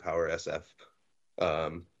and Clean Power SF.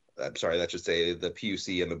 I'm sorry, that should say the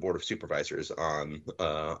PUC and the Board of Supervisors on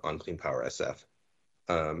Clean Power SF.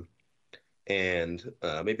 And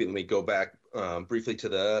maybe let me go back briefly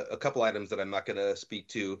to a couple items that I'm not going to speak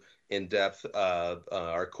to in depth.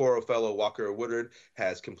 Our Coro Fellow, Walker Woodard,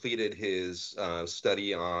 has completed his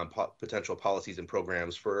study on potential policies and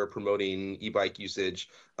programs for promoting e-bike usage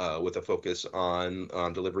with a focus on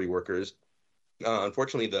delivery workers.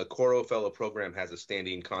 Unfortunately, the Coro Fellow program has a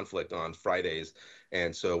standing conflict on Fridays,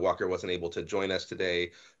 and so Walker wasn't able to join us today.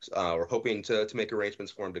 We're hoping to make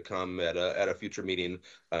arrangements for him to come at a future meeting,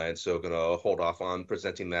 and so going to hold off on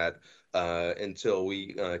presenting that until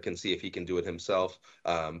we can see if he can do it himself.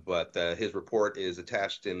 But his report is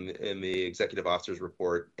attached in the executive officer's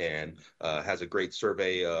report and has a great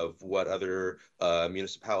survey of what other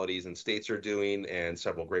municipalities and states are doing and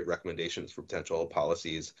several great recommendations for potential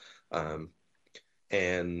policies.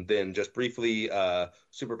 And then just briefly,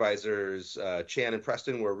 Supervisors Chan and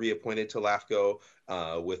Preston were reappointed to LAFCO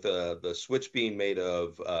with the switch being made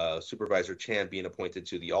of Supervisor Chan being appointed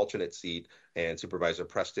to the alternate seat and Supervisor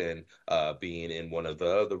Preston being in one of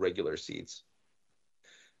the regular seats.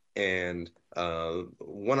 And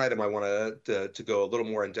one item I want to go a little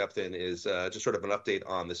more in depth in is just sort of an update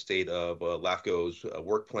on the state of LAFCO's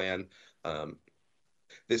work plan.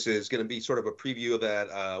 This is going to be sort of a preview of that.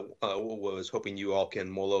 Was hoping you all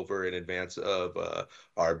can mull over in advance of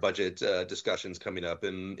our budget discussions coming up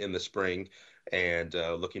in the spring, and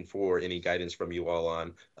looking for any guidance from you all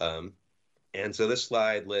on. And so this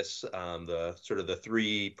slide lists the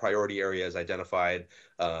three priority areas identified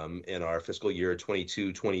in our fiscal year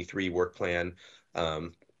 22-23 work plan.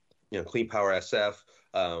 Clean Power SF.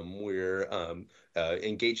 We're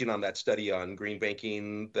engaging on that study on green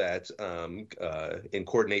banking that in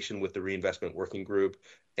coordination with the Reinvestment Working Group,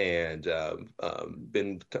 and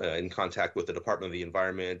been in contact with the Department of the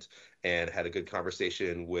Environment and had a good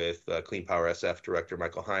conversation with Clean Power SF Director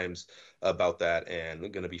Michael Himes about that, and we're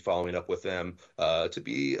going to be following up with them to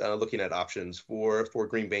be looking at options for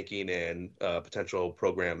green banking and potential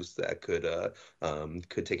programs that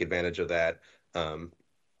could take advantage of that.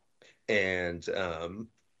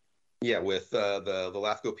 With the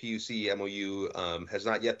LAFCO PUC MOU has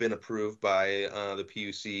not yet been approved by the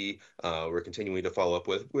PUC. We're continuing to follow up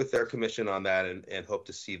with their commission on that, and hope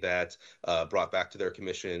to see that brought back to their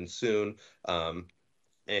commission soon.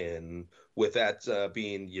 And with that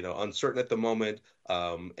being uncertain at the moment,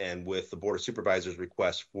 and with the Board of Supervisors'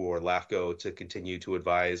 request for LAFCO to continue to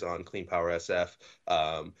advise on Clean Power SF,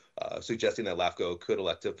 suggesting that LAFCO could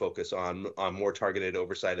elect to focus on more targeted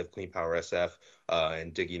oversight of Clean Power SF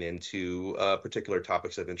and digging into particular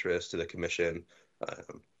topics of interest to the Commission.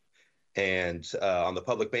 And on the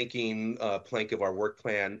public banking plank of our work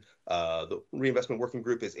plan, the Reinvestment Working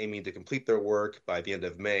Group is aiming to complete their work by the end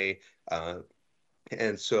of May.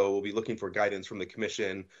 And so we'll be looking for guidance from the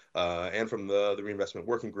Commission and from the Reinvestment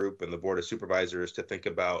Working Group and the Board of Supervisors to think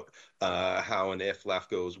about how and if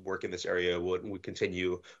LAFCO's work in this area would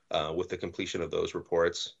continue with the completion of those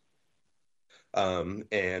reports.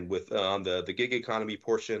 And with on the gig economy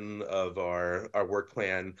portion of our work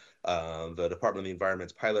plan, the Department of the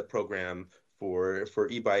Environment's pilot program for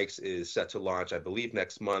e-bikes is set to launch, I believe,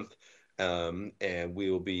 next month. And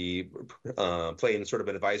we will be playing sort of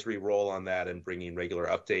an advisory role on that and bringing regular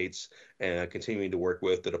updates and continuing to work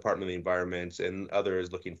with the Department of the Environment and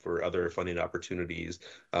others looking for other funding opportunities.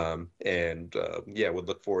 Would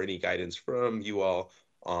look for any guidance from you all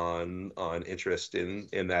on interest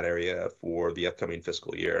in that area for the upcoming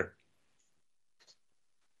fiscal year.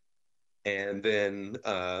 And then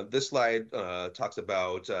this slide talks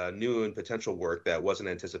about new and potential work that wasn't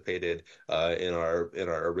anticipated in our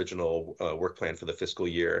original work plan for the fiscal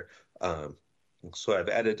year. So I've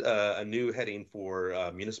added a new heading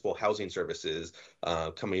for municipal housing services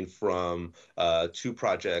coming from two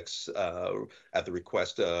projects at the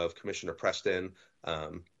request of Commissioner Preston.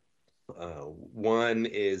 One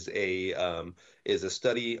is a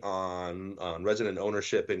study on resident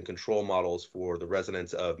ownership and control models for the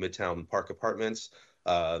residents of Midtown Park Apartments.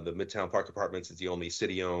 The Midtown Park Apartments is the only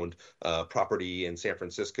city-owned property in San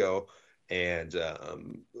Francisco, and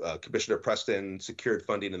Commissioner Preston secured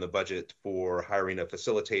funding in the budget for hiring a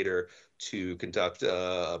facilitator to conduct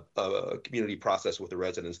a community process with the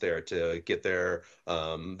residents there to get their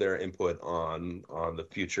input on the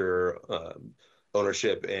future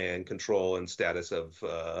ownership and control and status of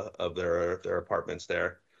their apartments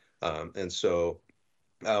there. And so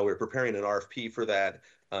we're preparing an RFP for that,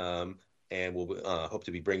 and we'll hope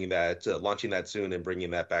to be bringing that, launching that soon and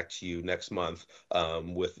bringing that back to you next month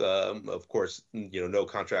with, of course, no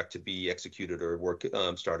contract to be executed or work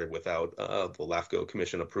started without the LAFCO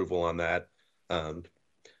Commission approval on that.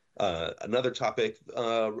 Another topic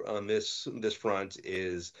on this front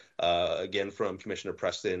is again from Commissioner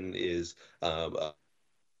Preston is a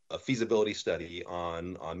feasibility study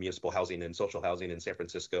on municipal housing and social housing in San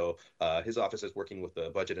Francisco. His office is working with the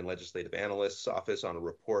Budget and Legislative Analyst's office on a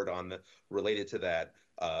report related to that.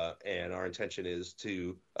 And our intention is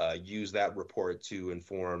to use that report to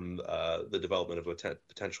inform the development of a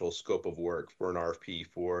potential scope of work for an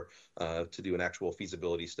RFP to do an actual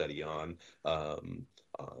feasibility study on how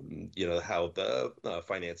the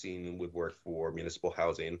financing would work for municipal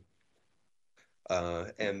housing.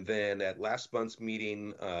 And then at last month's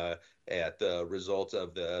meeting, at the result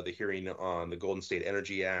of the hearing on the Golden State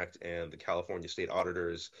Energy Act and the California State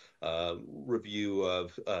Auditor's review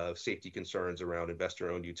of safety concerns around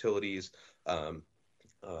investor-owned utilities,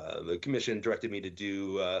 the commission directed me to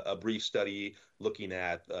do a brief study looking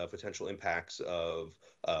at potential impacts of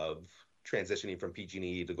transitioning from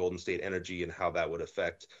PG&E to Golden State Energy and how that would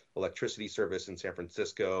affect electricity service in San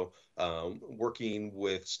Francisco, working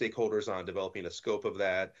with stakeholders on developing a scope of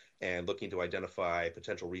that and looking to identify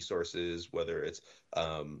potential resources, whether it's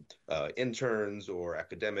interns or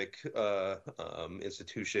academic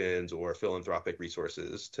institutions or philanthropic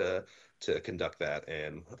resources to conduct that.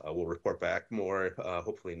 And we'll report back more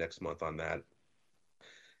hopefully next month on that.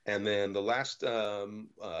 And then the last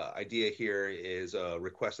idea here is a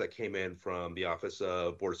request that came in from the Office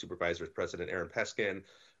of Board of Supervisors President Aaron Peskin,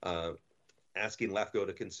 asking LAFCO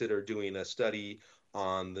to consider doing a study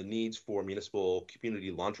on the needs for municipal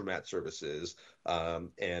community laundromat services.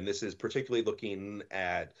 And this is particularly looking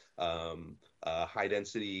at high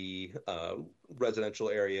density residential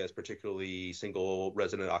areas, particularly single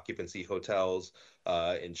resident occupancy hotels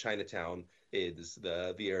in Chinatown is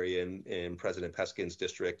the area in President Peskin's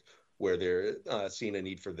district where they're seeing a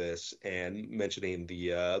need for this, and mentioning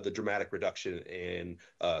the dramatic reduction in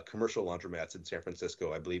commercial laundromats in San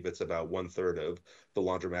Francisco. I believe it's about 1/3 of the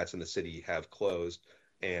laundromats in the city have closed,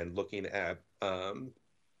 and looking at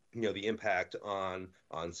the impact on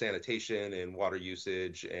sanitation and water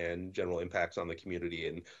usage and general impacts on the community,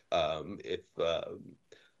 and if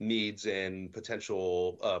needs and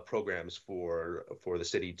potential programs for the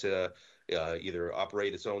city to either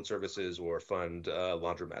operate its own services or fund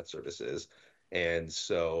laundromat services. And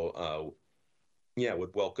so,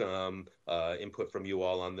 would welcome input from you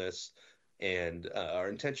all on this. And our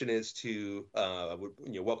intention is to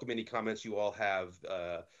welcome any comments you all have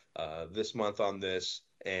this month on this.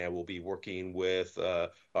 And we'll be working with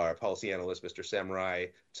our policy analyst, Mr. Samurai,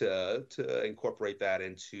 to incorporate that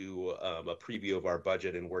into a preview of our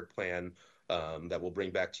budget and work plan that we'll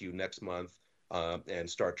bring back to you next month, and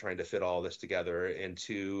start trying to fit all this together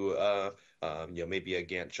into maybe a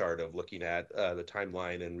Gantt chart of looking at the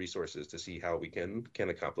timeline and resources to see how we can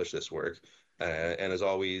accomplish this work. And as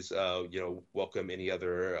always, welcome any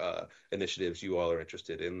other initiatives you all are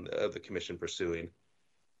interested in the commission pursuing.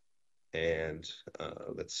 And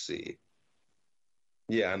let's see.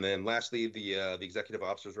 Yeah, and then lastly, the executive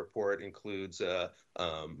officer's report includes a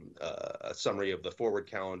summary of the forward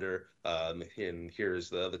calendar, and here's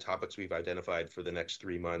the topics we've identified for the next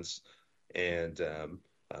 3 months. And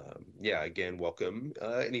again, welcome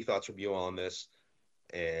any thoughts from you all on this.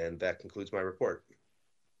 And that concludes my report.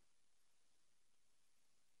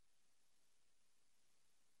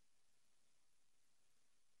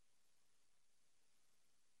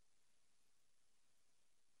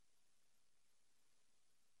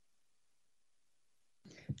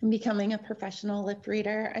 I'm becoming a professional lip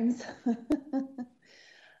reader.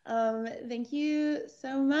 Thank you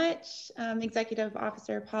so much, Executive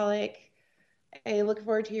Officer Pollack. I look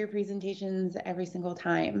forward to your presentations every single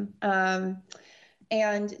time.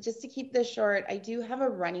 And just to keep this short, I do have a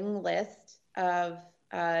running list of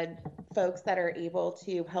folks that are able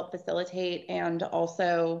to help facilitate and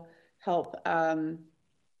also help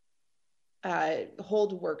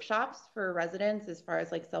hold workshops for residents as far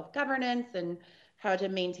as like self-governance and how to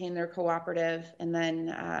maintain their cooperative. And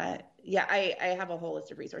then, I have a whole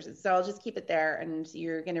list of resources. So I'll just keep it there, and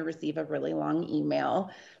you're going to receive a really long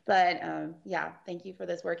email. But thank you for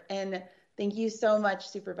this work. And thank you so much,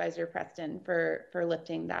 Supervisor Preston, for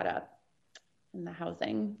lifting that up in the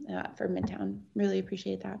housing for Midtown. Really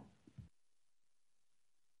appreciate that.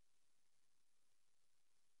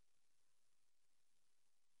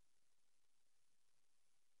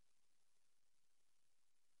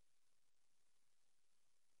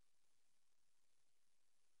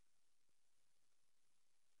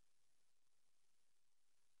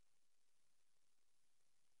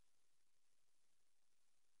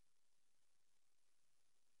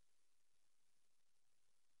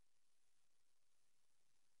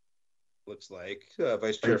 looks like.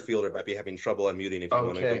 Vice Chair Fielder might be having trouble unmuting if you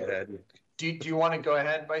want to go ahead. Do you want to go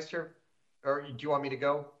ahead, Vice Chair? Or do you want me to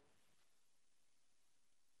go?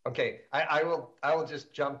 Okay, I will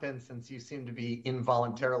just jump in since you seem to be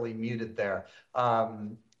involuntarily muted there. Yeah,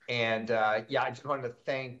 I just wanted to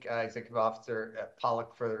thank Executive Officer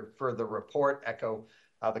Pollock for the report, echo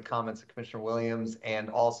the comments of Commissioner Williams, and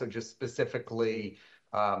also just specifically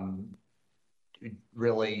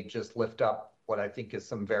really just lift up what I think is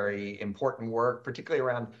some very important work, particularly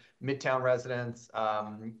around Midtown residents.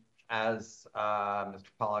 As Mr.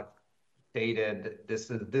 Pollock stated, this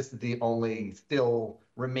is the only still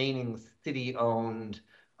remaining city-owned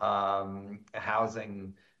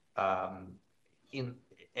housing I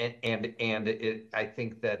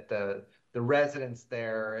think that the residents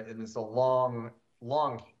there, and there's a long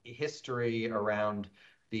history around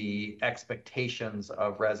the expectations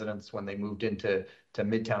of residents when they moved into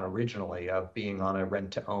Midtown originally, of being on a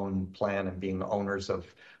rent-to-own plan and being owners of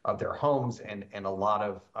their homes, and a lot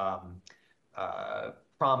of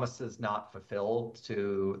promises not fulfilled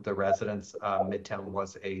to the residents. Midtown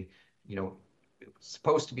was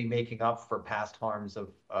supposed to be making up for past harms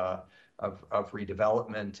of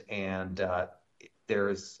redevelopment, and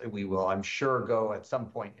we will, I'm sure, go at some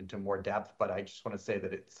point into more depth, but I just want to say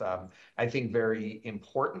that it's, I think, very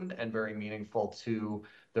important and very meaningful to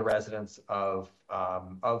the residents of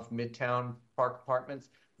Midtown Park Apartments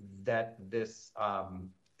that this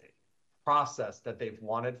process that they've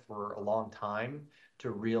wanted for a long time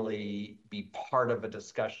to really be part of a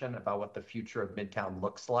discussion about what the future of Midtown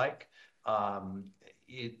looks like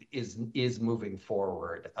it is moving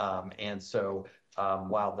forward. And so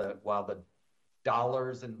while the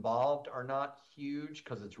dollars involved are not huge,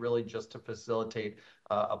 because it's really just to facilitate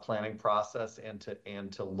a planning process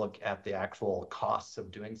and to look at the actual costs of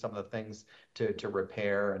doing some of the things to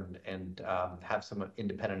repair and have some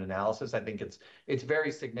independent analysis. I think it's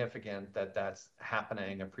very significant that that's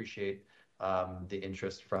happening. Appreciate the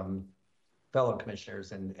interest from fellow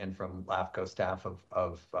commissioners and from LAFCO staff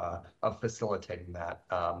of facilitating that.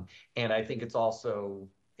 And I think it's also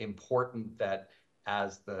important that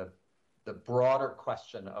as the broader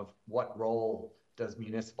question of what role does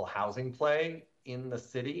municipal housing play in the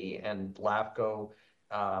city, and LAFCO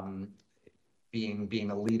being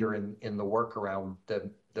a leader in the work around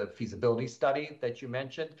the feasibility study that you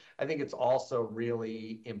mentioned, I think it's also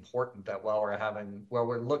really important that while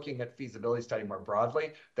we're looking at feasibility study more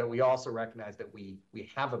broadly, that we also recognize that we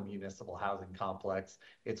have a municipal housing complex.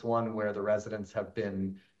 It's one where the residents have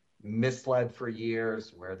been misled for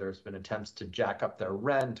years, where there's been attempts to jack up their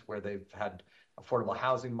rent, where they've had affordable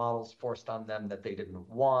housing models forced on them that they didn't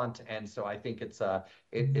want. And so I think it's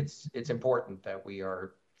important that we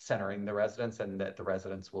are centering the residents, and that the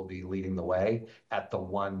residents will be leading the way at the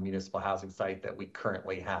one municipal housing site that we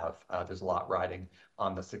currently have. There's a lot riding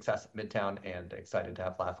on the success of Midtown, and excited to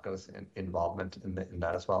have LAFCO's involvement in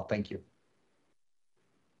that as well. Thank you.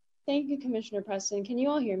 Thank you, Commissioner Preston. Can you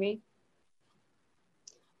all hear me?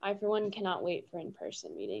 I, for one, cannot wait for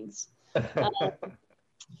in-person meetings.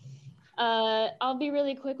 I'll be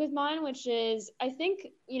really quick with mine, which is, I think,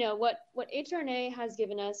 what HRNA has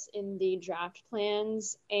given us in the draft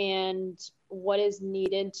plans and what is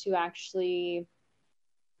needed to actually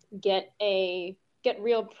get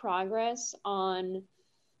real progress on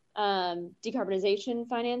decarbonization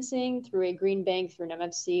financing through a green bank, through an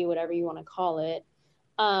MFC, whatever you want to call it.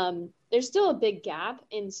 There's still a big gap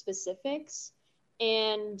in specifics,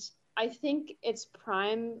 and I think it's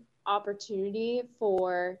prime opportunity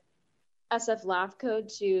for SF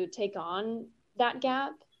LAFCO to take on that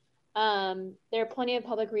gap. There are plenty of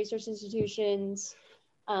public research institutions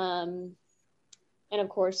and, of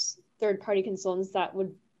course, third-party consultants that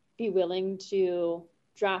would be willing to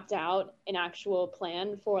draft out an actual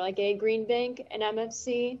plan for like a green bank, an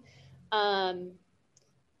MFC.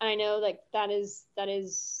 I know that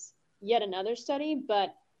is yet another study,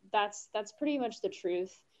 but that's pretty much the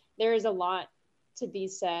truth. There is a lot to be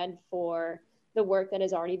said for the work that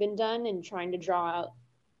has already been done and trying to draw out,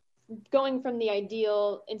 going from the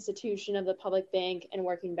ideal institution of the public bank and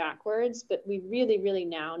working backwards, but we really, really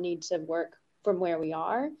now need to work from where we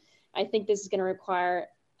are. I think this is going to require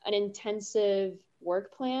an intensive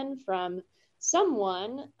work plan from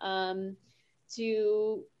someone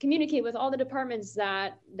to communicate with all the departments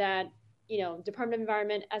that Department of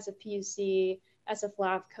Environment, SFPUC, SF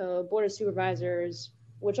LAFCO, Board of Supervisors,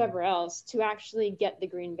 whichever else, to actually get the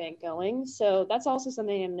green bank going. So that's also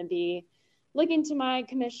something I'm going to be looking to my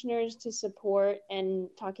commissioners to support and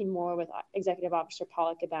talking more with Executive Officer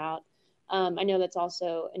Pollock about. I know that's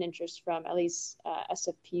also an interest from at least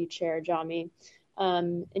SFPU Chair Jami.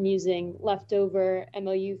 and using leftover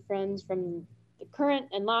MOU funds from the current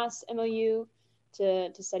and last MOU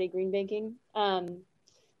to study green banking. So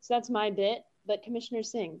that's my bit, but Commissioner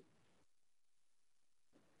Singh.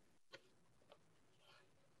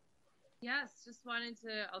 Yes, just wanted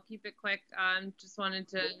to, I'll keep it quick. Just wanted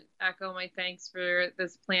to echo my thanks for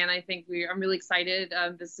this plan. I think I'm really excited.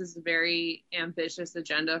 This is a very ambitious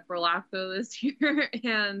agenda for LAFCO this year.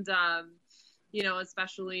 And, you know,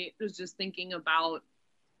 especially was just thinking about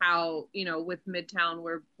how, you know, with Midtown,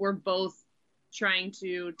 we're both trying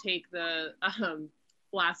to take the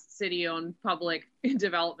last city-owned public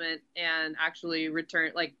development and actually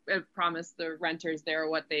return, like, promise the renters there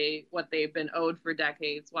what they've been owed for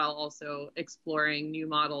decades, while also exploring new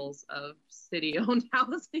models of city-owned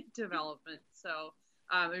housing development. So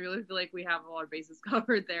I really feel like we have all our bases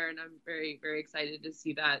covered there, and I'm very, very excited to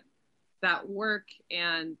see that work.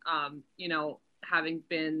 And you know, having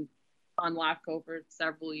been on LAFCO for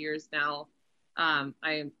several years now, I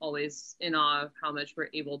am always in awe of how much we're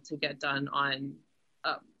able to get done on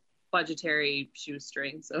budgetary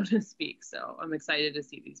shoestring, so to speak. So I'm excited to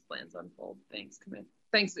see these plans unfold. Thanks,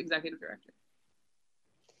 Thanks, Executive Director.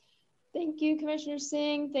 Thank you, Commissioner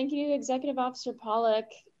Singh. Thank you, Executive Officer Pollack.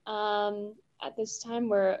 At this time,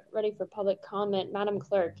 we're ready for public comment. Madam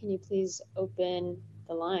Clerk, can you please open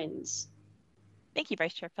the lines? Thank you,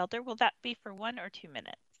 Vice Chair Felder. Will that be for 1 or 2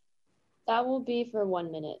 minutes? That will be for 1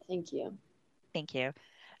 minute. Thank you. Thank you.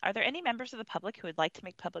 Are there any members of the public who would like to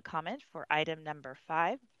make public comment for item number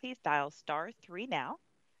 5? Please dial *3 now.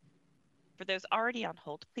 For those already on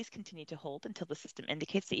hold, please continue to hold until the system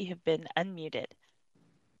indicates that you have been unmuted.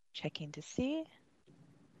 Checking to see.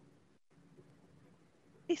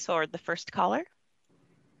 Please forward the first caller.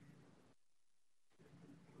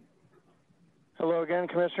 Hello again,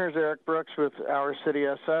 Commissioners. Eric Brooks with Our City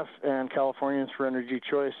SF and Californians for Energy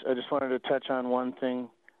Choice. I just wanted to touch on one thing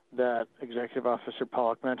that Executive Officer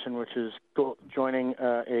Pollack mentioned, which is joining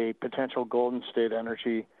a potential Golden State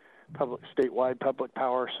Energy statewide public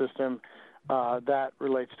power system. That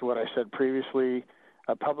relates to what I said previously.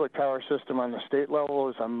 A public power system on the state level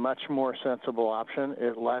is a much more sensible option.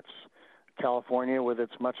 It lets California, with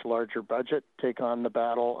its much larger budget, take on the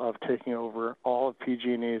battle of taking over all of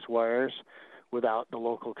PG&E's wires without the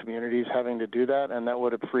local communities having to do that, and that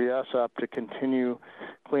would free us up to continue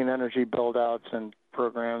clean energy build-outs and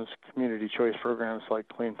programs, community choice programs like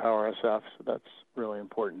Clean Power SF. So that's really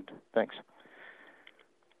important. Thanks.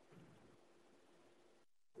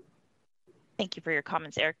 Thank you for your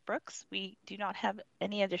comments, Eric Brooks. We do not have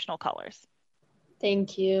any additional callers.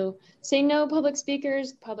 Thank you. Seeing no public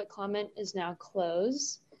speakers, public comment is now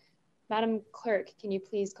closed. Madam Clerk, can you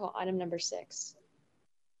please call item number 6?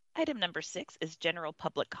 Item number 6 is general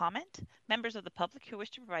public comment. Members of the public who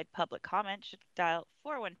wish to provide public comment should dial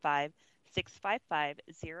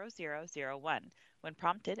 415-655-0001. When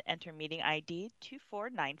prompted, enter meeting ID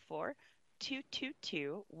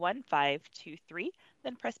 2494-222-1523,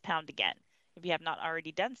 then press pound again. If you have not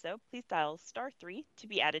already done so, please dial *3 to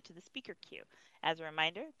be added to the speaker queue. As a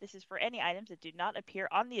reminder, this is for any items that do not appear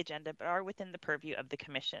on the agenda but are within the purview of the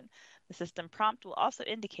Commission. The system prompt will also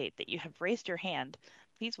indicate that you have raised your hand.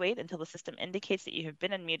 Please wait until the system indicates that you have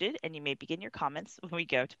been unmuted, and you may begin your comments when we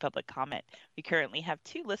go to public comment. We currently have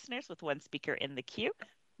 2 listeners with 1 speaker in the queue.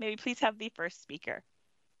 May we please have the first speaker?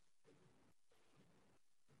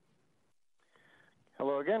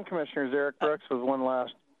 Hello again, Commissioners. Eric Brooks with one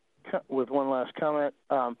last comment.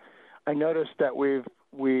 I noticed that we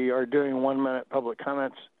are doing 1-minute public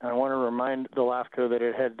comments, and I want to remind the LAFCO that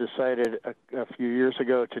it had decided a few years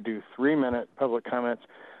ago to do 3-minute public comments.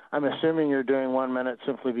 I'm assuming you're doing 1 minute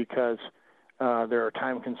simply because there are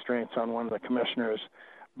time constraints on one of the commissioners,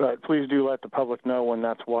 but please do let the public know when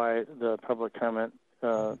that's why the public comment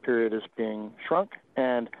period is being shrunk.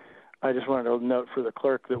 And I just wanted to note for the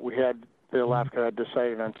clerk that the LAFCO had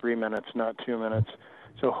decided on 3 minutes, not 2 minutes.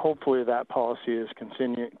 So hopefully that policy is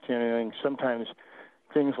continuing. Sometimes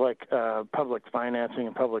things like public financing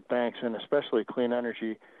and public banks, and especially clean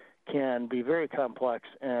energy, can be very complex,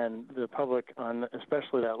 and the public, on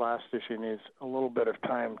especially that last issue, needs a little bit of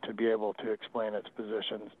time to be able to explain its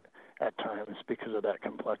positions at times because of that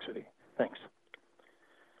complexity. Thanks.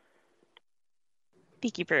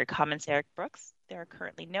 Thank you for your comments, Eric Brooks. There are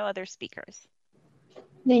currently no other speakers.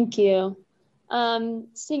 Thank you.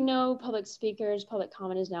 Seeing no public speakers, public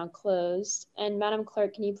comment is now closed. And Madam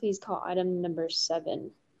Clerk, can you please call item number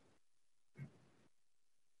 7?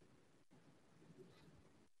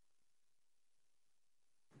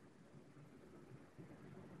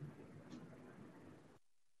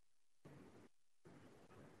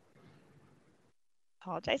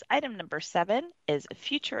 Apologize. Item number 7 is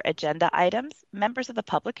future agenda items. Members of the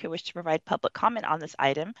public who wish to provide public comment on this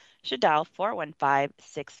item should dial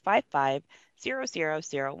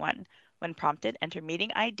 415-655-0001. When prompted, enter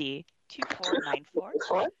meeting ID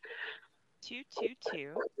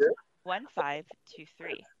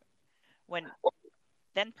 2494-222-1523.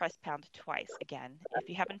 Then press pound twice again. If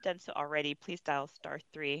you haven't done so already, please dial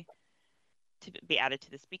 *3 to be added to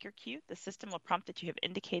the speaker queue. The system will prompt that you have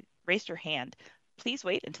raised your hand. Please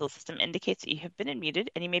wait until the system indicates that you have been unmuted,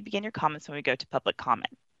 and you may begin your comments when we go to public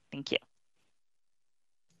comment. Thank you.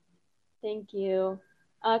 Thank you.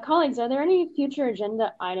 Colleagues, are there any future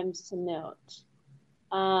agenda items to note?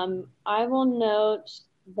 I will note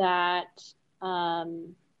that I'll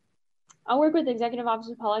work with the Executive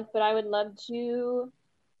Office of Pollock, but I would love to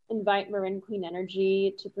invite Marin Clean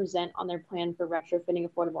Energy to present on their plan for retrofitting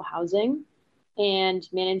affordable housing and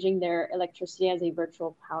managing their electricity as a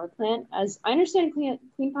virtual power plant. As I understand, Clean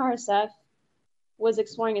Power SF was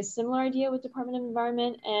exploring a similar idea with Department of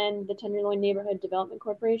Environment and the Tenderloin Neighborhood Development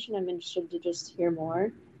Corporation. I'm interested to just hear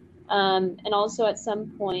more. And also at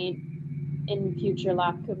some point in future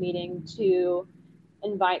LAFCO meeting to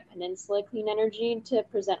invite Peninsula Clean Energy to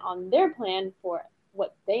present on their plan for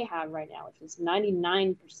what they have right now, which is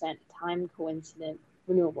 99% time coincident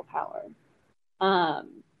renewable power.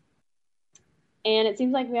 And it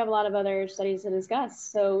seems like we have a lot of other studies to discuss.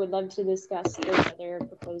 So we'd love to discuss those other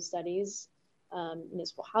proposed studies,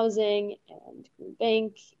 municipal housing and green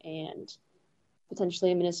bank and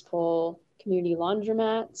potentially municipal community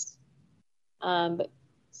laundromats. But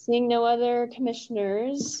seeing no other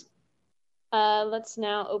commissioners, let's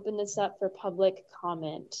now open this up for public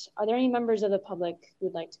comment. Are there any members of the public who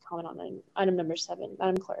would like to comment on item number 7?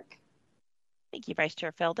 Madam Clerk. Thank you, Vice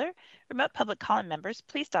Chair Felder. Remote public comment members,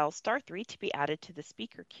 please dial *3 to be added to the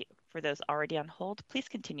speaker queue. For those already on hold, please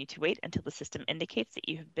continue to wait until the system indicates that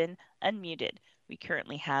you have been unmuted. We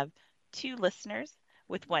currently have 2 listeners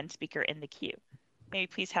with 1 speaker in the queue. May we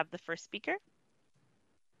please have the first speaker?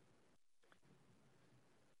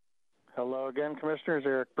 Hello again, Commissioners.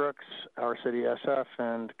 Eric Brooks, Our City SF,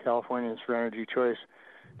 and Californians for Energy Choice.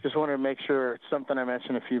 Just want to make sure, something I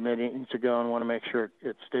mentioned a few meetings ago and want to make sure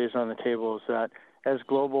it stays on the table, is that as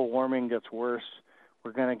global warming gets worse,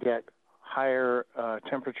 we're going to get higher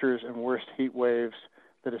temperatures and worse heat waves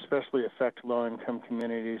that especially affect low-income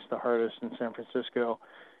communities the hardest in San Francisco.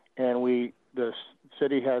 And the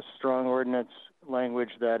city has strong ordinance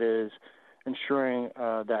language that is ensuring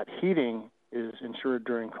that heating is insured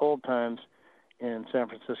during cold times in San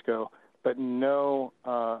Francisco, but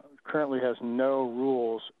currently has no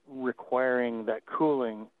rules requiring that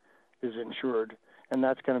cooling is insured. And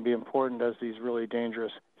that's going to be important as these really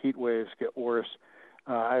dangerous heat waves get worse.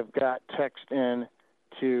 I've got text in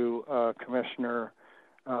to Commissioner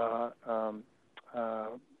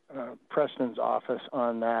Preston's office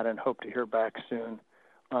on that and hope to hear back soon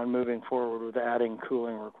on moving forward with adding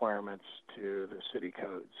cooling requirements to the city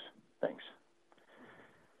codes. Thanks.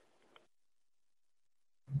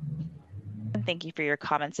 Thank you for your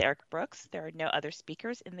comments, Eric Brooks. There are no other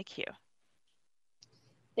speakers in the queue.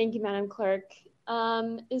 Thank you, Madam Clerk.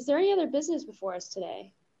 Is there any other business before us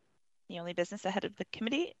today? The only business ahead of the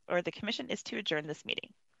committee or the commission is to adjourn this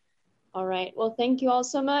meeting. All right. Well, thank you all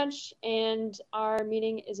so much, and our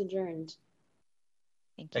meeting is adjourned.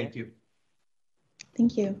 Thank you. Thank you.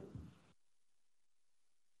 Thank you.